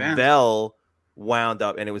 Great Chevelle band. Wound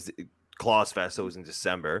up, and it was Claus Fest, so it was in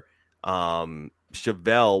December.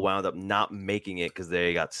 Chevelle wound up not making it because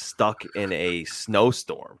they got stuck in a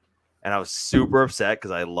snowstorm, and I was super upset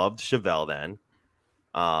because I loved Chevelle then.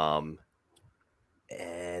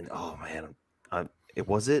 And oh man, I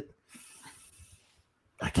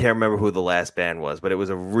can't remember who the last band was, but it was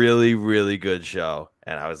a really, really good show.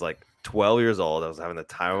 And I was 12 years old. I was having the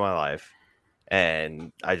time of my life.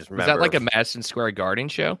 And I just remember. Was that a Madison Square Garden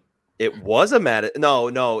show? It was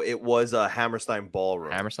No, it was a Hammerstein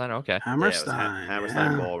Ballroom. Hammerstein, okay. Hammerstein.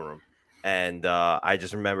 Hammerstein Ballroom. And I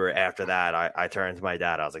just remember after that, I turned to my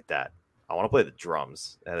dad. I was like, Dad, I want to play the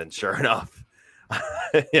drums. And then sure enough,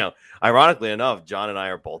 ironically enough, John and I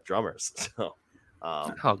are both drummers. So,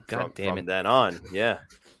 God damn it! From then on, yeah,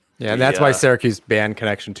 and that's why Syracuse Band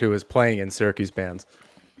Connection 2 is playing in Syracuse bands.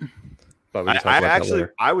 But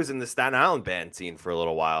I was in the Staten Island band scene for a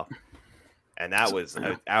little while, and that was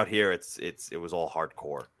out here. It was all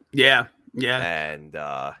hardcore. Yeah, and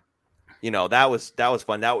that was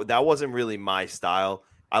fun. That wasn't really my style.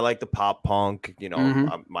 I like the pop punk.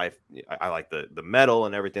 I like the metal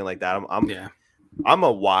and everything like that. I'm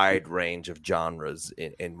a wide range of genres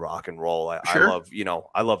in rock and roll. I love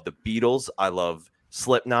the Beatles. I love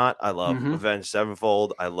Slipknot. I love Avenged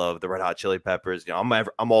Sevenfold. I love the Red Hot Chili Peppers.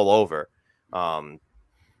 I'm all over. And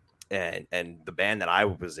the band that I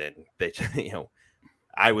was in,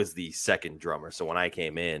 I was the second drummer. So when I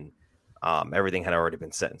came in, everything had already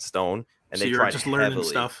been set in stone, and so they tried just learning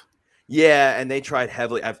stuff. Yeah, and they tried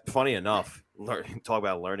heavily. Funny enough, talk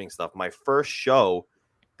about learning stuff. My first show,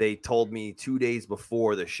 they told me 2 days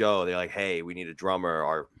before the show, they're like, "Hey, we need a drummer."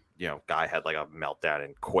 Our guy had a meltdown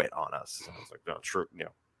and quit on us. I was like, "No, true,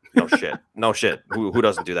 no shit, no shit. Who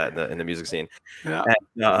doesn't do that in the music scene?" Yeah.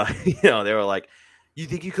 And, they were like, "You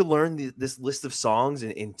think you could learn this list of songs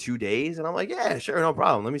in 2 days?" And I'm like, "Yeah, sure, no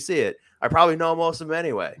problem. Let me see it. I probably know most of them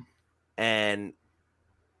anyway." And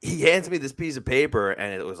he hands me this piece of paper,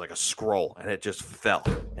 and it was like a scroll, and it just fell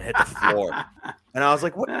and hit the floor. And I was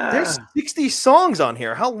like, "What? There's 60 songs on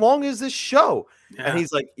here. How long is this show?" Yeah. And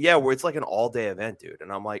he's like, "Yeah, it's like an all-day event, dude."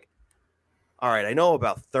 And I'm like, "All right, I know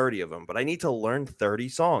about 30 of them, but I need to learn 30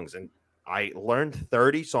 songs." And I learned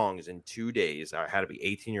 30 songs in 2 days. I had to be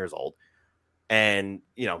 18 years old. And,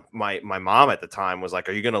 my mom at the time was like,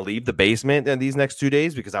 "Are you going to leave the basement in these next 2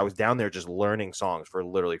 days?" Because I was down there just learning songs for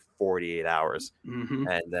literally 48 hours. Mm-hmm.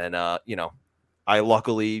 And then, I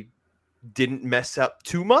luckily didn't mess up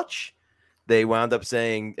too much. They wound up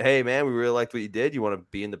saying, "Hey, man, we really liked what you did. You want to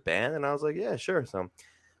be in the band?" And I was like, "Yeah, sure." So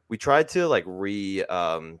we tried to I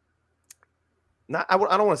don't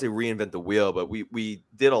want to say reinvent the wheel, but we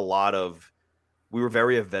did a lot of. We were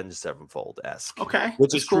very Avenged Sevenfold-esque. Okay.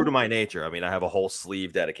 Which is true to my nature. I mean, I have a whole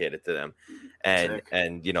sleeve dedicated to them. And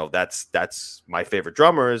that's my favorite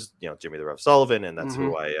drummers, Jimmy the Rev Sullivan, and that's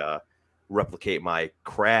who I replicate my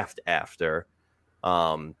craft after.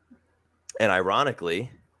 And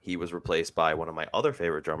ironically, he was replaced by one of my other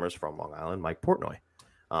favorite drummers from Long Island, Mike Portnoy,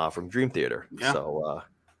 from Dream Theater. Yeah. So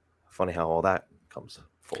funny how all that comes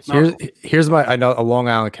full circle. Here's I know a Long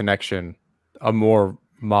Island connection, a more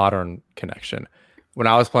modern connection. When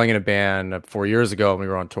I was playing in a band 4 years ago, and we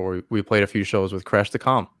were on tour, we played a few shows with Crash the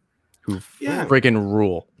Calm, who freaking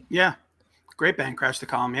rule. Yeah, great band, Crash the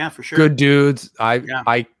Calm. Yeah, for sure. Good dudes.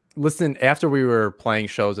 I listen, after we were playing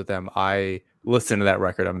shows with them, I listened to that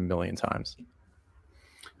record a million times.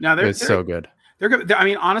 Now it's so good. I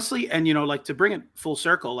mean, honestly, and like to bring it full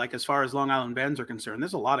circle, like as far as Long Island bands are concerned,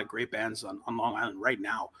 there's a lot of great bands on Long Island right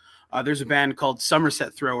now. There's a band called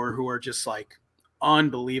Somerset Thrower who are just like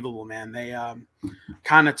unbelievable, man. They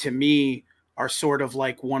kind of, to me, are sort of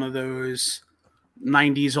like one of those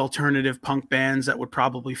 90s alternative punk bands that would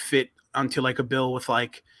probably fit onto like a bill with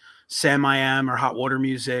like Sam I Am or Hot Water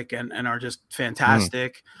Music and are just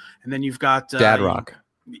fantastic. And then you've got Dad Rock.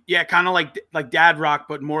 Yeah, kind of like dad rock,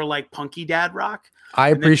 but more like punky dad rock. I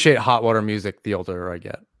appreciate Hot Water Music the older I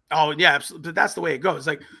get. Oh yeah, absolutely. But that's the way it goes.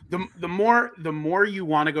 Like the more you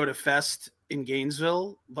want to go to Fest in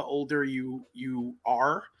Gainesville, the older you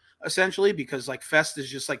are, essentially, because like Fest is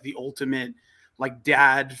just like the ultimate like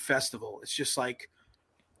dad festival. It's just like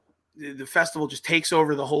the festival just takes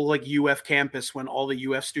over the whole like UF campus when all the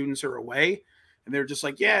UF students are away. And they're just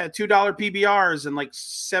like, yeah, $2 PBRs and like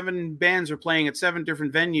 7 bands are playing at 7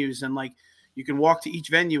 different venues. And like, you can walk to each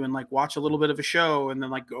venue and like watch a little bit of a show and then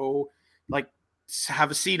like go like have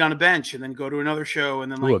a seat on a bench and then go to another show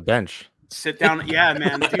and then like a bench, sit down. Yeah,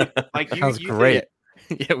 man. Dude, like sounds great.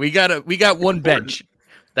 Yeah, we got one bench.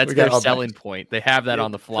 That's their selling point. They have that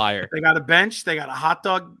on the flyer. They got a bench. They got a hot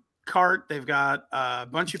dog cart. They've got a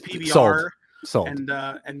bunch of PBR. Sold.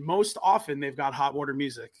 And most often they've got Hot Water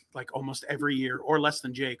Music like almost every year, or Less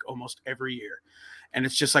Than Jake almost every year. And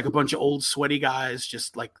it's just like a bunch of old sweaty guys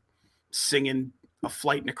just like singing A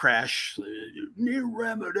Flight and a Crash, New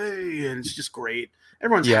Remedy, and it's just great.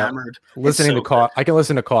 Everyone's hammered. Listening to I can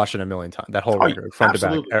listen to Caution a million times. That whole record front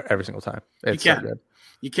to back every single time. It's so good.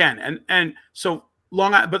 You can. And so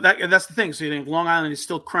Long Island, but that's the thing. So you think Long Island is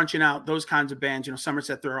still crunching out those kinds of bands,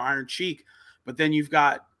 Somerset Thrower, Iron Cheek, but then you've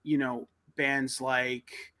got, bands like,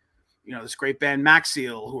 this great band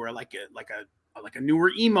Maxiel, who are like a newer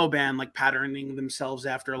emo band, like patterning themselves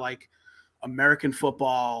after like American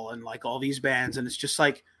Football and like all these bands. And it's just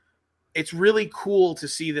like, it's really cool to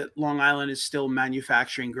see that Long Island is still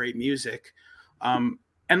manufacturing great music. And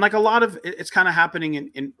like a lot of it's kind of happening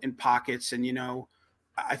in pockets. And,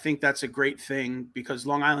 I think that's a great thing because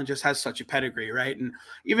Long Island just has such a pedigree, right? And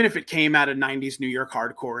even if it came out of 90s New York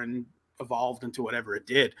hardcore and evolved into whatever it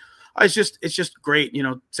did, it's just great,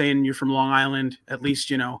 saying you're from Long Island. At least,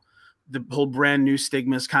 the whole brand new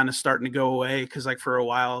stigma is kind of starting to go away. Cause like for a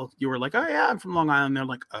while you were like, oh yeah, I'm from Long Island. They're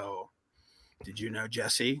like, oh, did you know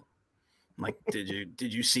Jesse? Like, did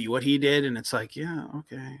you see what he did? And it's like, yeah,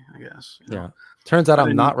 okay, I guess. Yeah. Turns out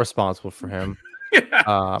I'm not responsible for him.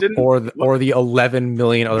 Or the 11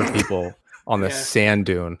 million other people on the sand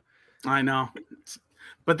dune. I know.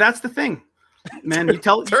 But that's the thing, man. You're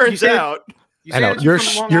going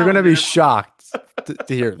to be shocked to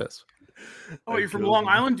hear this. Oh, you're from Long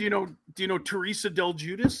Island? Do you know Teresa Del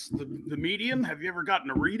Judas, the medium? Have you ever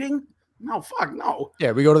gotten a reading? No, fuck no.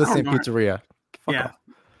 Yeah, we go to the same pizzeria. Fuck off.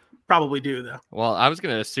 Probably do though. Well, I was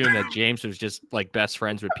going to assume that James was just like best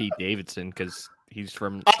friends with Pete Davidson because he's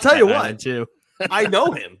from. I'll tell you what, too. I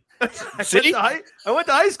know him. I went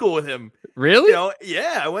to high school with him. Really?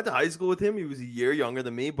 I went to high school with him. He was a year younger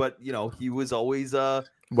than me, but he was always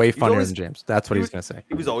way funnier than James. That's what he's gonna say.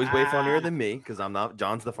 He was always way funnier than me because I'm not.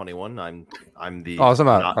 John's the funny one. I'm the.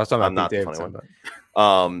 I'm not the funny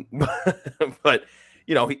one. But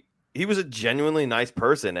he was a genuinely nice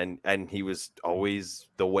person, and he was always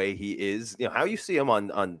the way he is. How you see him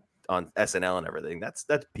on SNL and everything. That's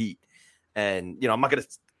Pete. And I'm not gonna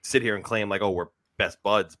sit here and claim like, oh, we're best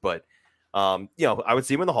buds, but I would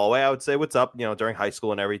see him in the hallway. I would say what's up, during high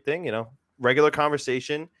school and everything. Regular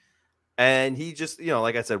conversation. And he just,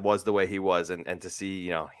 like I said, was the way he was, and to see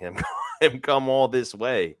him come all this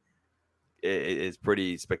way is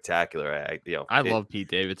pretty spectacular. I love Pete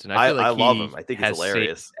Davidson. I love him. I think he's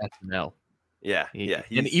hilarious. SNL. Yeah.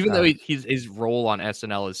 And even though his role on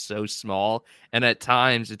SNL is so small, and at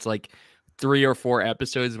times it's like 3 or 4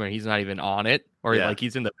 episodes where he's not even on it, or like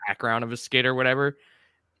he's in the background of a skit or whatever,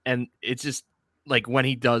 and it's just like when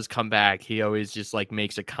he does come back, he always just like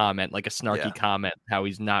makes a comment, like a snarky comment, how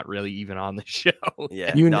he's not really even on the show.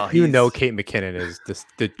 Yeah, Kate McKinnon is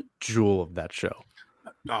the jewel of that show.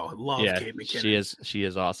 Oh, I love Kate McKinnon. She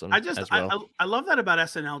is awesome. I love that about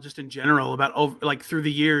SNL just in general, about like through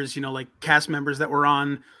the years, like cast members that were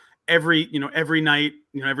on every night,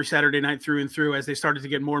 every Saturday night through and through. As they started to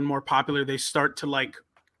get more and more popular, they start to like,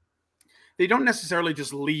 they don't necessarily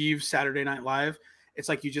just leave Saturday Night Live. It's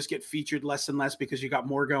like you just get featured less and less because you got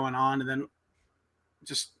more going on, and then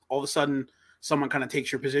just all of a sudden someone kind of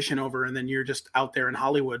takes your position over, and then you're just out there in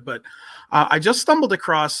Hollywood. But I just stumbled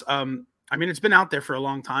across, it's been out there for a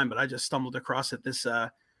long time, but I just stumbled across it, this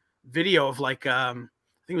video of like, I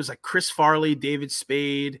think it was like Chris Farley, David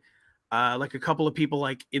Spade, like a couple of people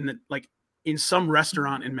like in some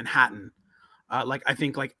restaurant in Manhattan. Like I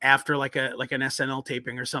think like after like an SNL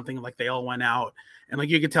taping or something, like they all went out, and like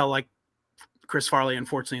you could tell like Chris Farley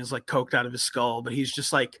unfortunately is like coked out of his skull, but he's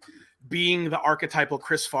just like being the archetypal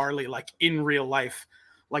Chris Farley like in real life.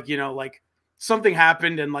 Like, you know, like something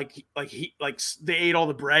happened and like they ate all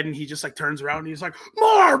the bread and he just like turns around and he's like,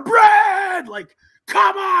 more bread, like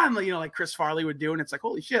come on, like, you know, like Chris Farley would do. And it's like,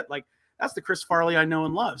 holy shit, like that's the Chris Farley I know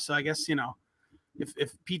and love. So I guess, you know,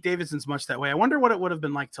 if Pete Davidson's much that way, I wonder what it would have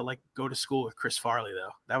been like to like go to school with Chris Farley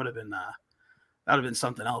though. That would have been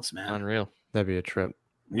something else, man. Unreal. That'd be a trip.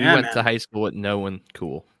 We went to high school with no one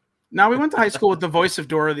cool. No, we went to high school with the voice of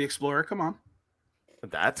Dora the Explorer. Come on.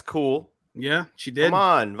 That's cool. Yeah, she did. Come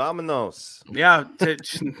on, vamonos. Yeah.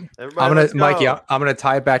 Mikey, I'm gonna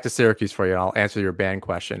tie it back to Syracuse for you, and I'll answer your band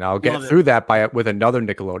question. I'll get through that with another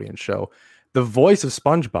Nickelodeon show. The voice of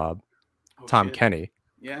SpongeBob, Tom Kenny,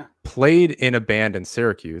 played in a band in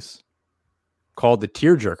Syracuse called the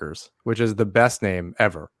Tearjerkers, which is the best name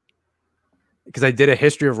ever. Because I did a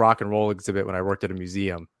history of rock and roll exhibit when I worked at a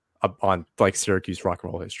museum on like Syracuse rock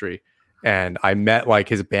and roll history. And I met like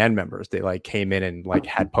his band members. They like came in and like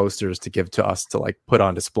had posters to give to us to like put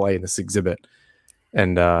on display in this exhibit.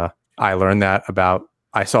 And I learned that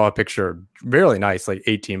I saw a picture, really nice, like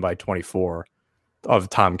 18 by 24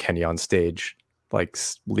 of Tom Kenny on stage, like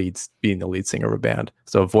being the lead singer of a band.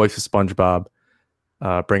 So voice of SpongeBob,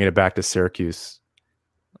 bringing it back to Syracuse.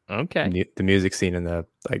 Okay. The music scene in the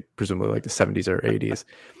like presumably like the 70s or 80s.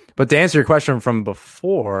 But to answer your question from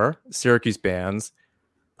before, Syracuse bands,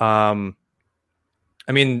 I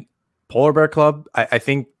mean, Polar Bear Club, I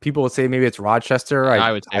think people would say maybe it's Rochester.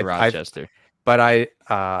 I would say Rochester. But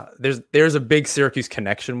there's a big Syracuse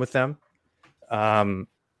connection with them.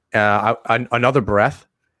 Another Breath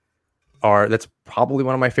that's probably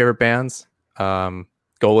one of my favorite bands. Go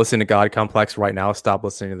listen to God Complex right now. Stop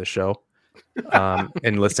listening to the show.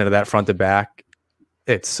 And listen to that front to back.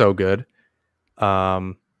 It's so good.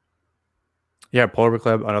 Polar Bear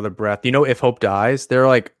Club, Another Breath. You know, If Hope Dies, they're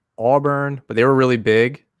like Auburn, but they were really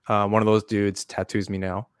big. One of those dudes tattoos me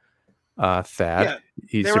now. Thad. Yeah,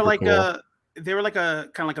 he's they were like cool. They were like a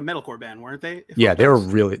kind of like a metalcore band, weren't they? They were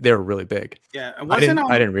really big. Yeah, I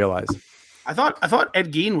didn't realize. I thought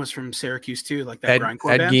Ed Gein was from Syracuse too, like that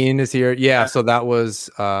grindcore band. Ed Gein is here. Yeah, so that was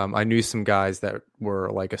I knew some guys that were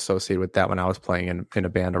like associated with that when I was playing in a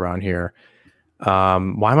band around here. Why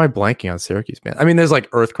am I blanking on Syracuse band? I mean, there's like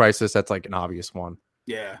Earth Crisis. That's like an obvious one.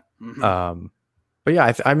 Yeah. Mm-hmm. But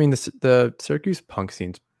yeah, I mean, the Syracuse punk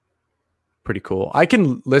scene's pretty cool. I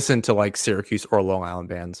can listen to like Syracuse or Long Island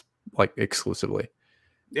bands like exclusively.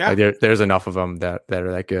 Yeah, like, there's enough of them that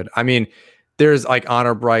are that good. I mean, there's like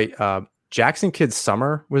Honor Bright. Jackson Kidd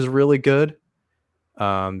Summer was really good.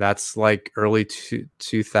 That's like early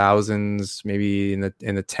 2000s, maybe in the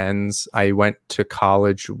 10s. I went to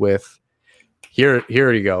college with here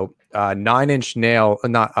you go. 9 Inch Nail,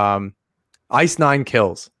 Ice Nine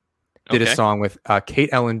Kills did a song with Kate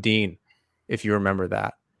Ellen Dean, if you remember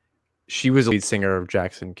that. She was the lead singer of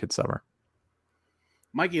Jackson Kidd Summer.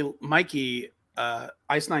 Mikey,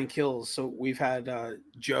 Ice Nine Kills. So we've had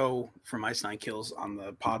Joe from Ice Nine Kills on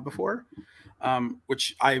the pod before,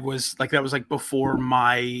 which I was like, that was like before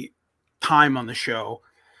my time on the show.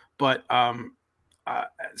 But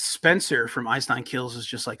Spencer from Ice Nine Kills is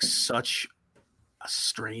just like such a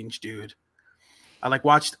strange dude. I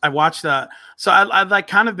watched so I've like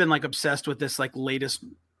kind of been like obsessed with this like latest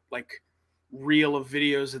like reel of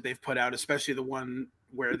videos that they've put out, especially the one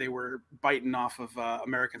where they were biting off of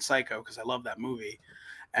American Psycho, because I love that movie.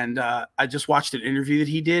 And I just watched an interview that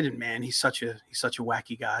he did, and man, he's such a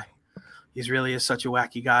wacky guy. He's really is such a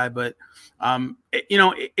wacky guy. But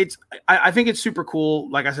I think it's super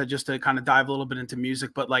cool. Like I said, just to kind of dive a little bit into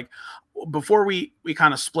music. But like before we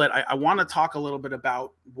kind of split, I want to talk a little bit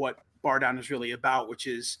about what Bar Down is really about, which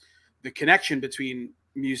is the connection between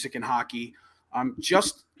music and hockey.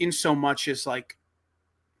 Just in so much as like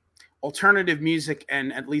alternative music,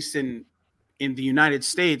 and at least in the United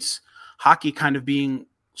States, hockey kind of being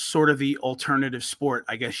sort of the alternative sport,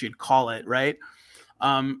 I guess you'd call it, right?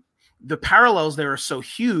 The parallels there are so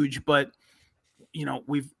huge, but you know,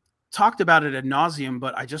 we've talked about it ad nauseum,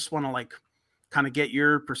 but I just want to like kind of get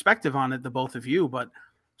your perspective on it, the both of you. But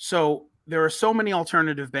so there are so many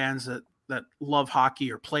alternative bands that love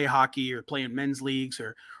hockey or play in men's leagues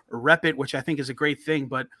or rep it, which I think is a great thing.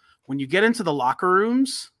 But when you get into the locker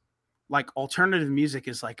rooms, like alternative music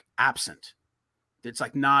is like absent. It's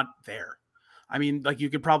like not there. I mean, like you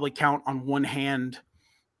could probably count on one hand,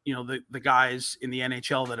 you know, the guys in the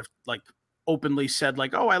NHL that have like openly said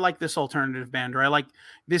like, oh, I like this alternative band, or I like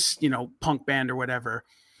this, punk band or whatever.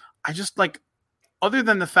 I just like, other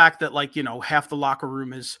than the fact that like, half the locker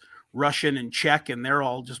room is Russian and Czech and they're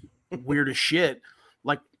all just weird as shit.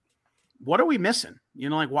 Like, what are we missing?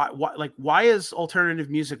 Why is alternative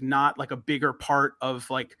music not like a bigger part of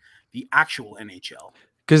like the actual NHL?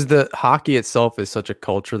 Because the hockey itself is such a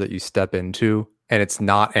culture that you step into, and it's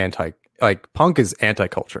not punk is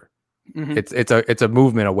anti-culture. Mm-hmm. It's a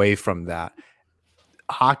movement away from that.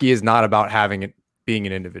 Hockey is not about being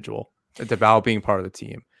an individual. It's about being part of the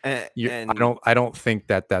team. I don't think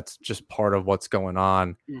that's just part of what's going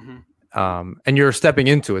on. Mm-hmm. And you're stepping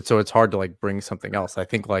into it, so it's hard to like bring something else. I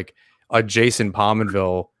think like a Jason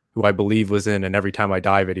Pominville, who I believe was in an Every Time I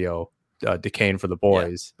Die video, Decane for the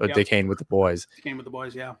Boys, or Decane with the Boys. Decane with the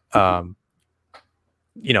Boys, yeah. I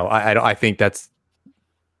think that's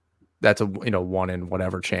a 1 in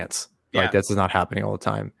whatever chance. Yeah. Like that's not happening all the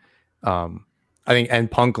time. I think,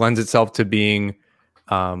 and punk lends itself to being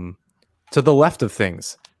to the left of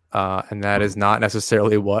things, and that is not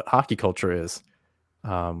necessarily what hockey culture is.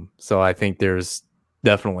 So I think there's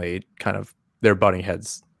definitely kind of they're butting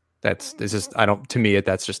heads. That's just to me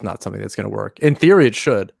that's just not something that's going to work. In theory, it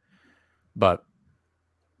should, but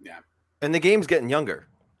yeah. And the game's getting younger.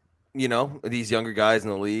 These younger guys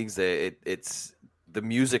in the leagues, it's the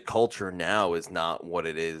music culture now is not what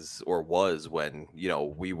it is or was when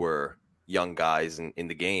we were young guys in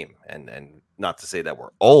the game. And not to say that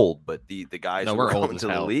we're old, but the guys who are coming to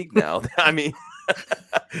the league now, I mean,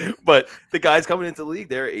 but the guys coming into the league,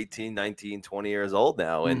 they're 18, 19, 20 years old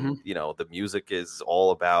now. And, the music is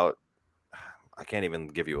all about, I can't even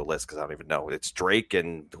give you a list because I don't even know. It's Drake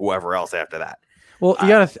and whoever else after that. Well,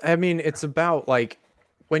 it's about like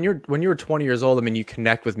when you're 20 years old, I mean, you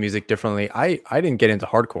connect with music differently. I didn't get into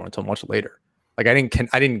hardcore until much later. Like I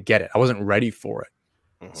didn't get it. I wasn't ready for it.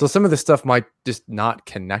 Mm-hmm. So some of the stuff might just not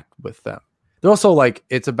connect with them. They're also like,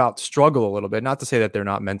 it's about struggle a little bit. Not to say that they're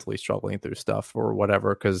not mentally struggling through stuff or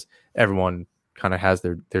whatever, because everyone kind of has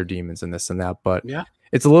their demons and this and that. But yeah,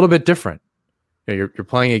 it's a little bit different. You're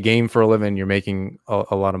playing a game for a living. You're making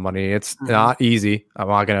a lot of money. It's not easy. I'm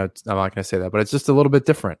not gonna say that, but it's just a little bit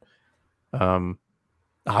different.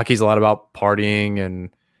 Hockey's a lot about partying,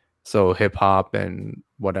 and so hip hop and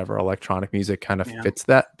whatever electronic music kind of fits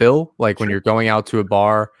that bill. Like when you're going out to a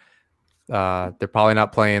bar. They're probably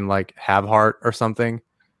not playing like Have Heart or something,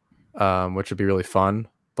 which would be really fun.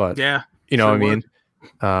 But yeah, what I mean?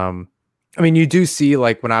 I mean, you do see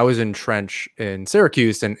like when I was in Trench in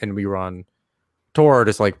Syracuse and we were on tour,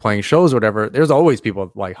 just like playing shows or whatever, there's always people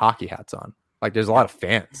with like hockey hats on. Like there's a lot of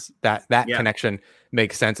fans. That connection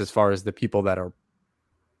makes sense as far as the people that are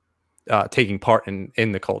taking part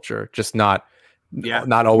in the culture, just not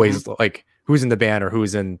always like who's in the band or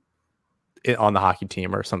who's on the hockey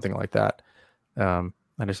team or something like that. I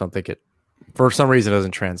just don't think it, for some reason,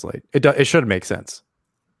 doesn't translate. It should make sense.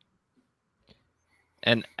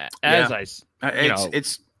 And as I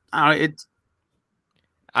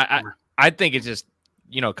think it's just,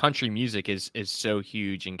 country music is so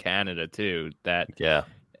huge in Canada too, that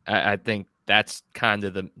I think that's kind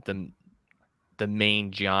of the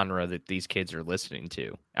main genre that these kids are listening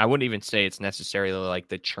to. I wouldn't even say it's necessarily like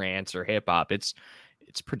the trance or hip hop. It's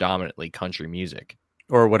predominantly country music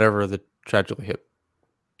or whatever the Tragically Hip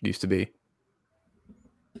used to be.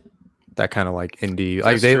 That kind of like indie,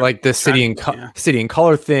 like they like the City and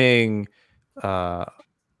Color thing,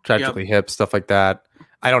 Tragically Hip, stuff like that.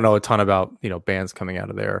 I don't know a ton about bands coming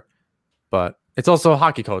out of there, but it's also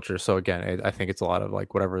hockey culture. So again, I think it's a lot of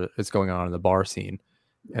like whatever is going on in the bar scene,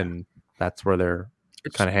 and that's where they're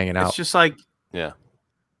kind of hanging out. It's just like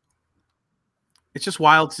it's just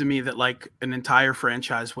wild to me that like an entire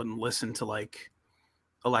franchise wouldn't listen to like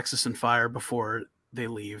Alexis and Fire before they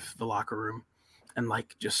leave the locker room and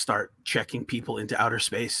like just start checking people into outer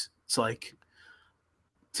space. It's like,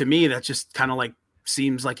 to me, that just kind of like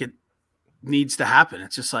seems like it needs to happen.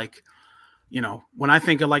 It's just like, when I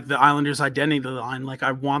think of like the Islanders' identity line, like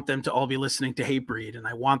I want them to all be listening to Hatebreed, and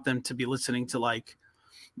I want them to be listening to like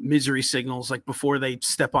Misery Signals, like before they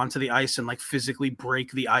step onto the ice and like physically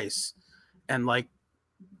break the ice. And like,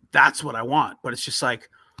 that's what I want. But it's just like,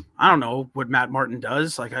 I don't know what Matt Martin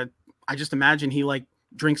does. Like, I just imagine he like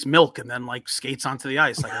drinks milk and then like skates onto the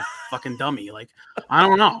ice like a fucking dummy. Like, I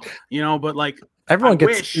don't know, but like everyone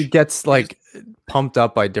gets like pumped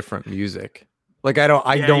up by different music. Like I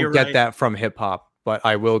don't get that from hip hop, but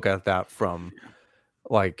I will get that from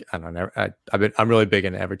like, I don't know. I'm really big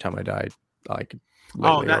into Every Time I Die, like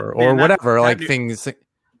lately, or whatever, like things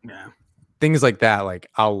like that. Like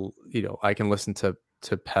I can listen to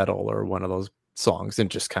Pedal or one of those songs and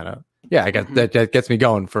just kind of I guess that gets me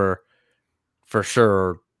going for for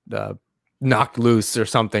sure knocked loose or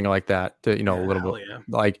something like that. To, a little bit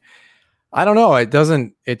like, I don't know. It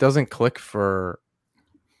doesn't click for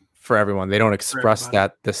everyone. They don't express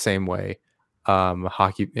that the same way.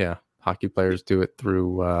 Hockey players do it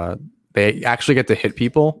through. They actually get to hit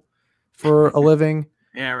people for a living.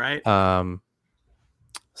 Yeah, right.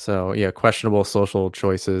 So yeah, questionable social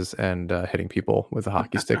choices and hitting people with a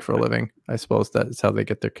hockey stick for a living. I suppose that's how they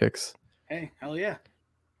get their kicks. Hey, hell yeah.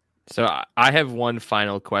 So I have one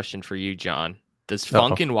final question for you, John. Does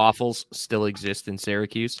Funkin' Waffles still exist in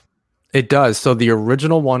Syracuse? It does. So the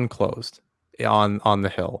original one closed on the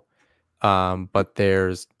hill, but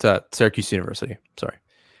there's Syracuse University. Sorry,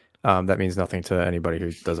 that means nothing to anybody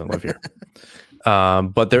who doesn't live here.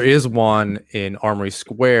 But there is one in Armory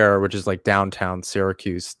Square, which is like downtown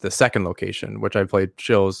Syracuse, the second location, which I played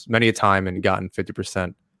shows many a time and gotten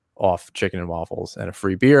 50% off chicken and waffles and a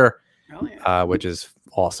free beer, which is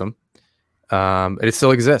awesome. It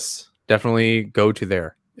still exists. Definitely go to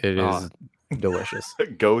there. It is delicious.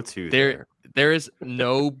 Go to there. There is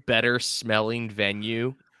no better smelling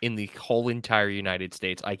venue in the whole entire United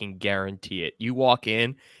States. I can guarantee it. You walk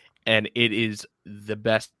in and it is the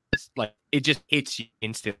best. Like, it just hits you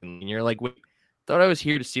instantly. And you're like, wait, thought I was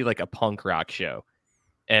here to see like a punk rock show.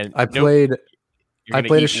 And I played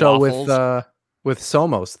a show waffles with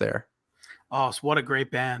Somos there. Oh, so what a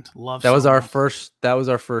great band! Love. That was our first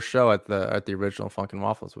show at the original Funkin'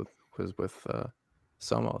 Waffles with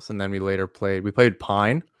Somos, and then we later played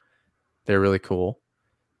Pine. They're really cool,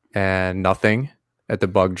 and Nothing at the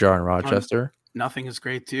Bug Jar in Rochester. Nothing is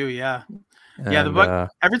great too. Yeah, yeah. The Bug.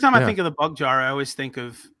 Every time I think of the Bug Jar, I always think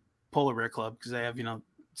of Polar Bear Club because they have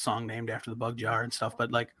song named after the Bug Jar and stuff.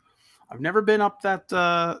 But like, I've never been up that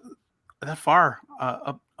far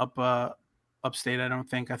upstate. I don't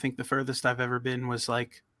think. I think the furthest I've ever been was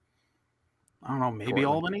like, I don't know, maybe Cortland.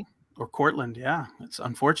 Albany or Cortland. Yeah, it's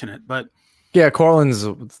unfortunate, but yeah, Cortland's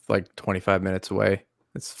like 25 minutes away.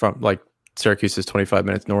 It's from like Syracuse is 25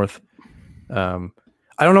 minutes north. I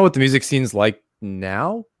don't know what the music scene's like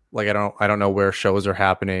now. Like I don't know where shows are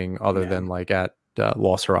happening other than like at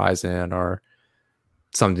Lost Horizon or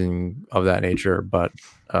something of that nature. But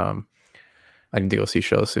I need to go see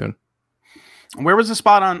shows soon. Where was the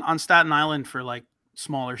spot on Staten Island for like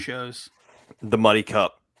smaller shows? The Muddy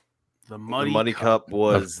Cup. The Muddy Cup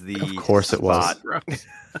was the of course spot. It was.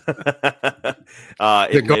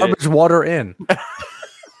 The Garbage Water Inn.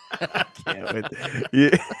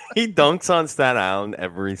 He dunks on Staten Island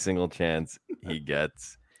every single chance he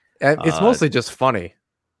gets. It's mostly just funny.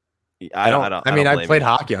 I played him.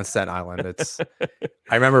 hockey on Staten Island.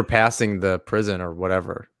 I remember passing the prison or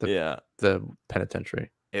whatever. The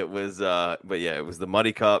penitentiary. It was, it was the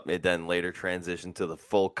Muddy Cup. It then later transitioned to the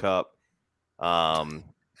Full Cup.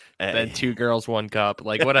 Then 2 girls, 1 cup.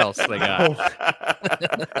 Like, what else they got?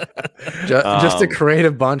 just a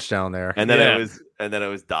creative bunch down there. And then it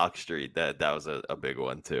was Dock Street. That was a big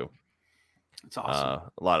one too. It's awesome.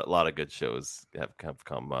 A lot of good shows have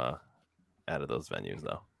come out of those venues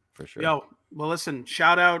though, for sure. Yo, well, listen.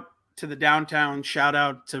 Shout out to the downtown. Shout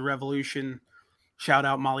out to Revolution. Shout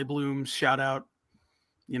out Molly Blooms. Shout out.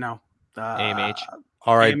 AMH.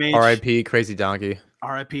 R.I.P. Crazy Donkey.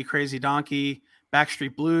 R.I.P. Crazy Donkey.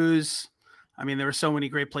 Backstreet Blues. I mean, there were so many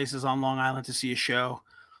great places on Long Island to see a show.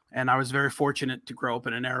 And I was very fortunate to grow up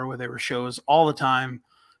in an era where there were shows all the time.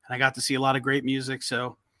 And I got to see a lot of great music.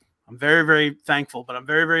 So I'm very, very thankful. But I'm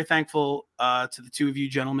very, very thankful to the two of you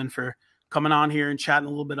gentlemen for coming on here and chatting a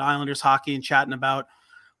little bit of Islanders hockey and chatting about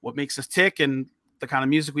what makes us tick and the kind of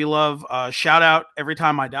music we love. Shout out Every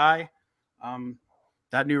Time I Die.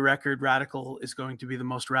 That new record, Radical, is going to be the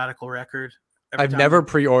most radical record. I've never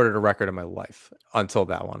pre-ordered a record in my life until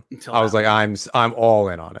that one. I was like, I'm all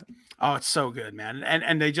in on it. Oh, it's so good, man.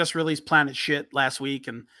 And they just released Planet Shit last week,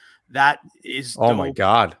 and that is dope. My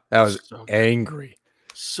God. That was so angry.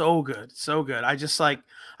 So good. So good. I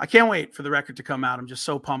can't wait for the record to come out. I'm just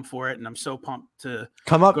so pumped for it, and I'm so pumped to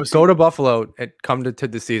go to Buffalo and come to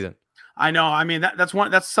the season. I know. I mean, that's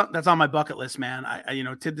on my bucket list, man. I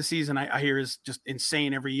Tid the Season I hear is just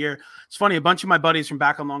insane every year. It's funny. A bunch of my buddies from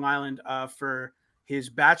back on Long Island for his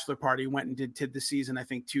bachelor party went and did Tid the Season, I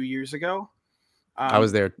think 2 years ago. I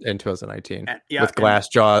was there in 2019 with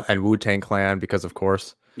Glassjaw and Wu-Tang Clan because of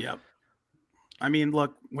course. Yep. I mean,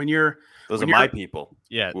 look, those are my people.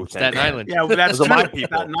 Yeah. Staten Island. Yeah. That's true. My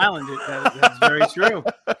people. Staten Island. That's very true.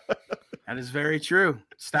 That is very true.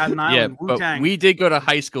 Staten Island, Wu-Tang. But we did go to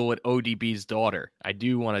high school with ODB's daughter. I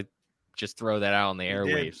do want to just throw that out on the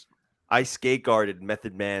airwaves. I skate guarded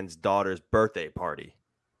Method Man's daughter's birthday party.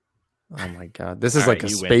 Oh my God. This is like a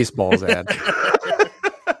Spaceballs ad.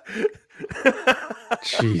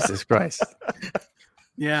 Jesus Christ.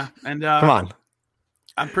 Yeah, and come on.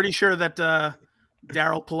 I'm pretty sure that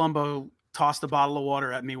Daryl Palumbo tossed a bottle of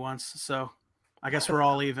water at me once, so I guess we're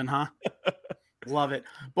all even, huh? Love it.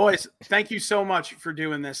 Boys, thank you so much for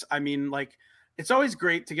doing this. I mean, like, it's always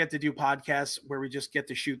great to get to do podcasts where we just get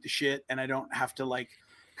to shoot the shit and I don't have to like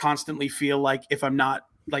constantly feel like if I'm not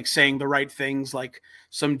like saying the right things, like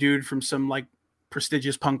some dude from some like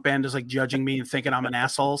prestigious punk band is like judging me and thinking I'm an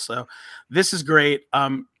asshole. So this is great.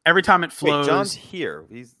 Every time it flows. Wait, John's here.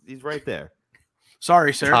 He's right there.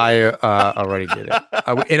 Sorry, sir. I already did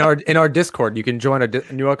it. In our Discord, you can join a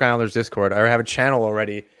New York Islanders Discord. I have a channel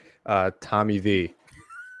already, Tommy V,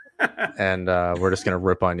 and we're just gonna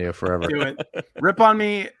rip on you forever. Do it. Rip on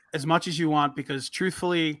me as much as you want because,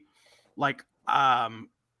 truthfully, like I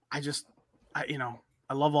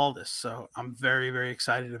love all this, so I'm very, very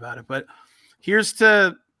excited about it. But here's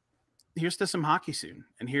to some hockey soon,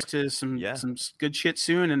 and here's to some good shit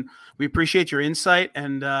soon. And we appreciate your insight.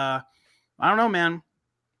 And I don't know, man.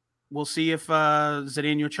 We'll see if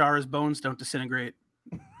Zdeno Chara's bones don't disintegrate.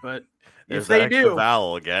 But if they do,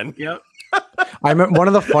 vowel again. Yep. I remember one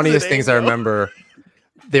of the funniest things I remember.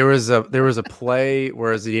 There was a play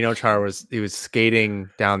where Zdeno Chara was skating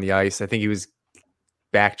down the ice. I think he was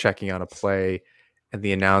back checking on a play. And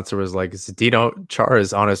the announcer was like, Zdeno Chara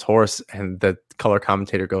is on his horse. And the color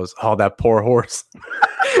commentator goes, oh, that poor horse.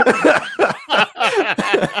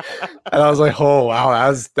 And I was like, oh,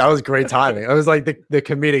 wow, that was great timing. It was like the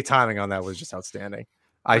comedic timing on that was just outstanding.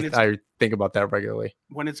 I think about that regularly.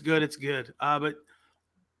 When it's good, it's good. But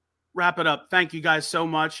wrap it up. Thank you guys so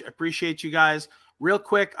much. Appreciate you guys. Real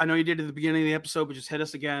quick, I know you did at the beginning of the episode, but just hit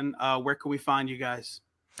us again. Where can we find you guys?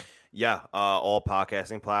 Yeah, all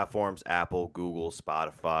podcasting platforms, Apple, Google,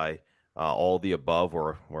 Spotify, all the above.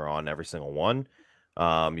 We're on every single one.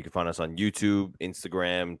 You can find us on YouTube,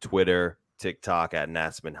 Instagram, Twitter, TikTok at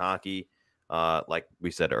Natsman Hockey. Like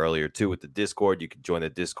we said earlier, too, with the Discord, you can join the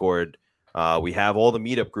Discord. We have all the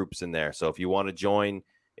meetup groups in there. So if you want to join,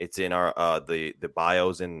 it's in our the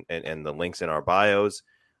bios and the links in our bios.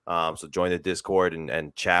 So join the Discord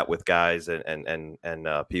and chat with guys and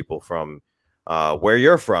people from where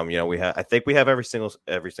you're from. You know, I think we have every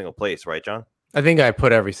single place, right, John? I think I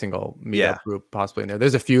put every single meetup group possibly in there.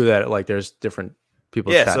 There's a few that like there's different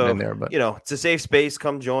people chatting in there, but you know, it's a safe space.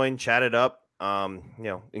 Come join, chat it up,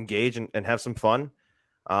 engage and have some fun.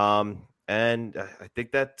 And I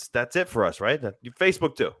think that's it for us, right?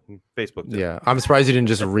 Facebook too. Yeah, I'm surprised you didn't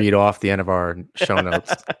just read off the end of our show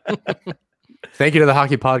notes. Thank you to the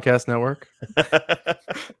Hockey Podcast Network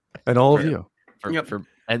and all of you.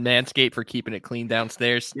 And Manscaped for keeping it clean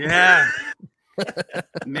downstairs. Yeah.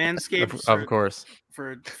 Manscaped, of course,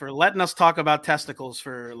 for letting us talk about testicles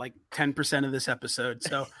for like 10% of this episode.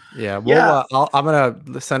 So yeah, I'm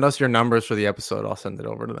gonna send us your numbers for the episode. I'll send it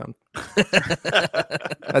over to them.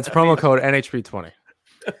 That's promo code NHP20.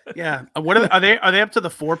 Yeah, what are they up to the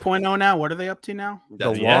 4.0 now? What are they up to now?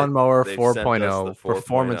 The Lawnmower 4.0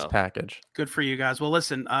 performance package. Good for you guys. Well,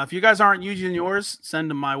 listen, if you guys aren't using yours,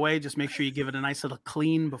 send them my way. Just make sure you give it a nice little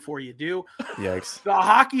clean before you do. Yikes. The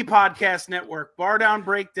Hockey Podcast Network, Bar Down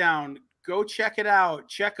Breakdown. Go check it out.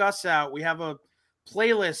 Check us out. We have a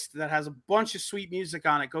playlist that has a bunch of sweet music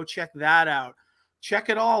on it. Go check that out. Check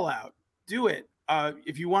it all out. Do it.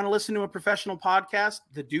 If you want to listen to a professional podcast,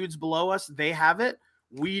 the dudes below us, they have it.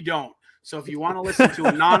 We don't. So if you want to listen to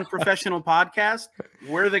a non-professional podcast,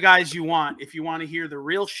 we're the guys you want. If you want to hear the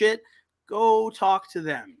real shit, go talk to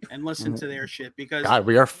them and listen to their shit because God,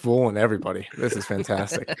 we are fooling everybody. This is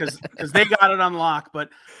fantastic. Because they got it on lock. But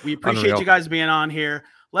we appreciate you guys being on here.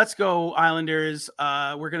 Let's go, Islanders.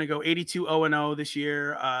 We're gonna go 82-0-0 this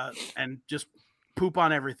year and just poop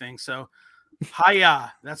on everything. So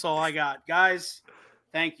hiya. That's all I got. Guys,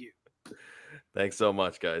 thank you. Thanks so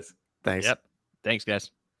much, guys. Thanks. Yep. Thanks, guys.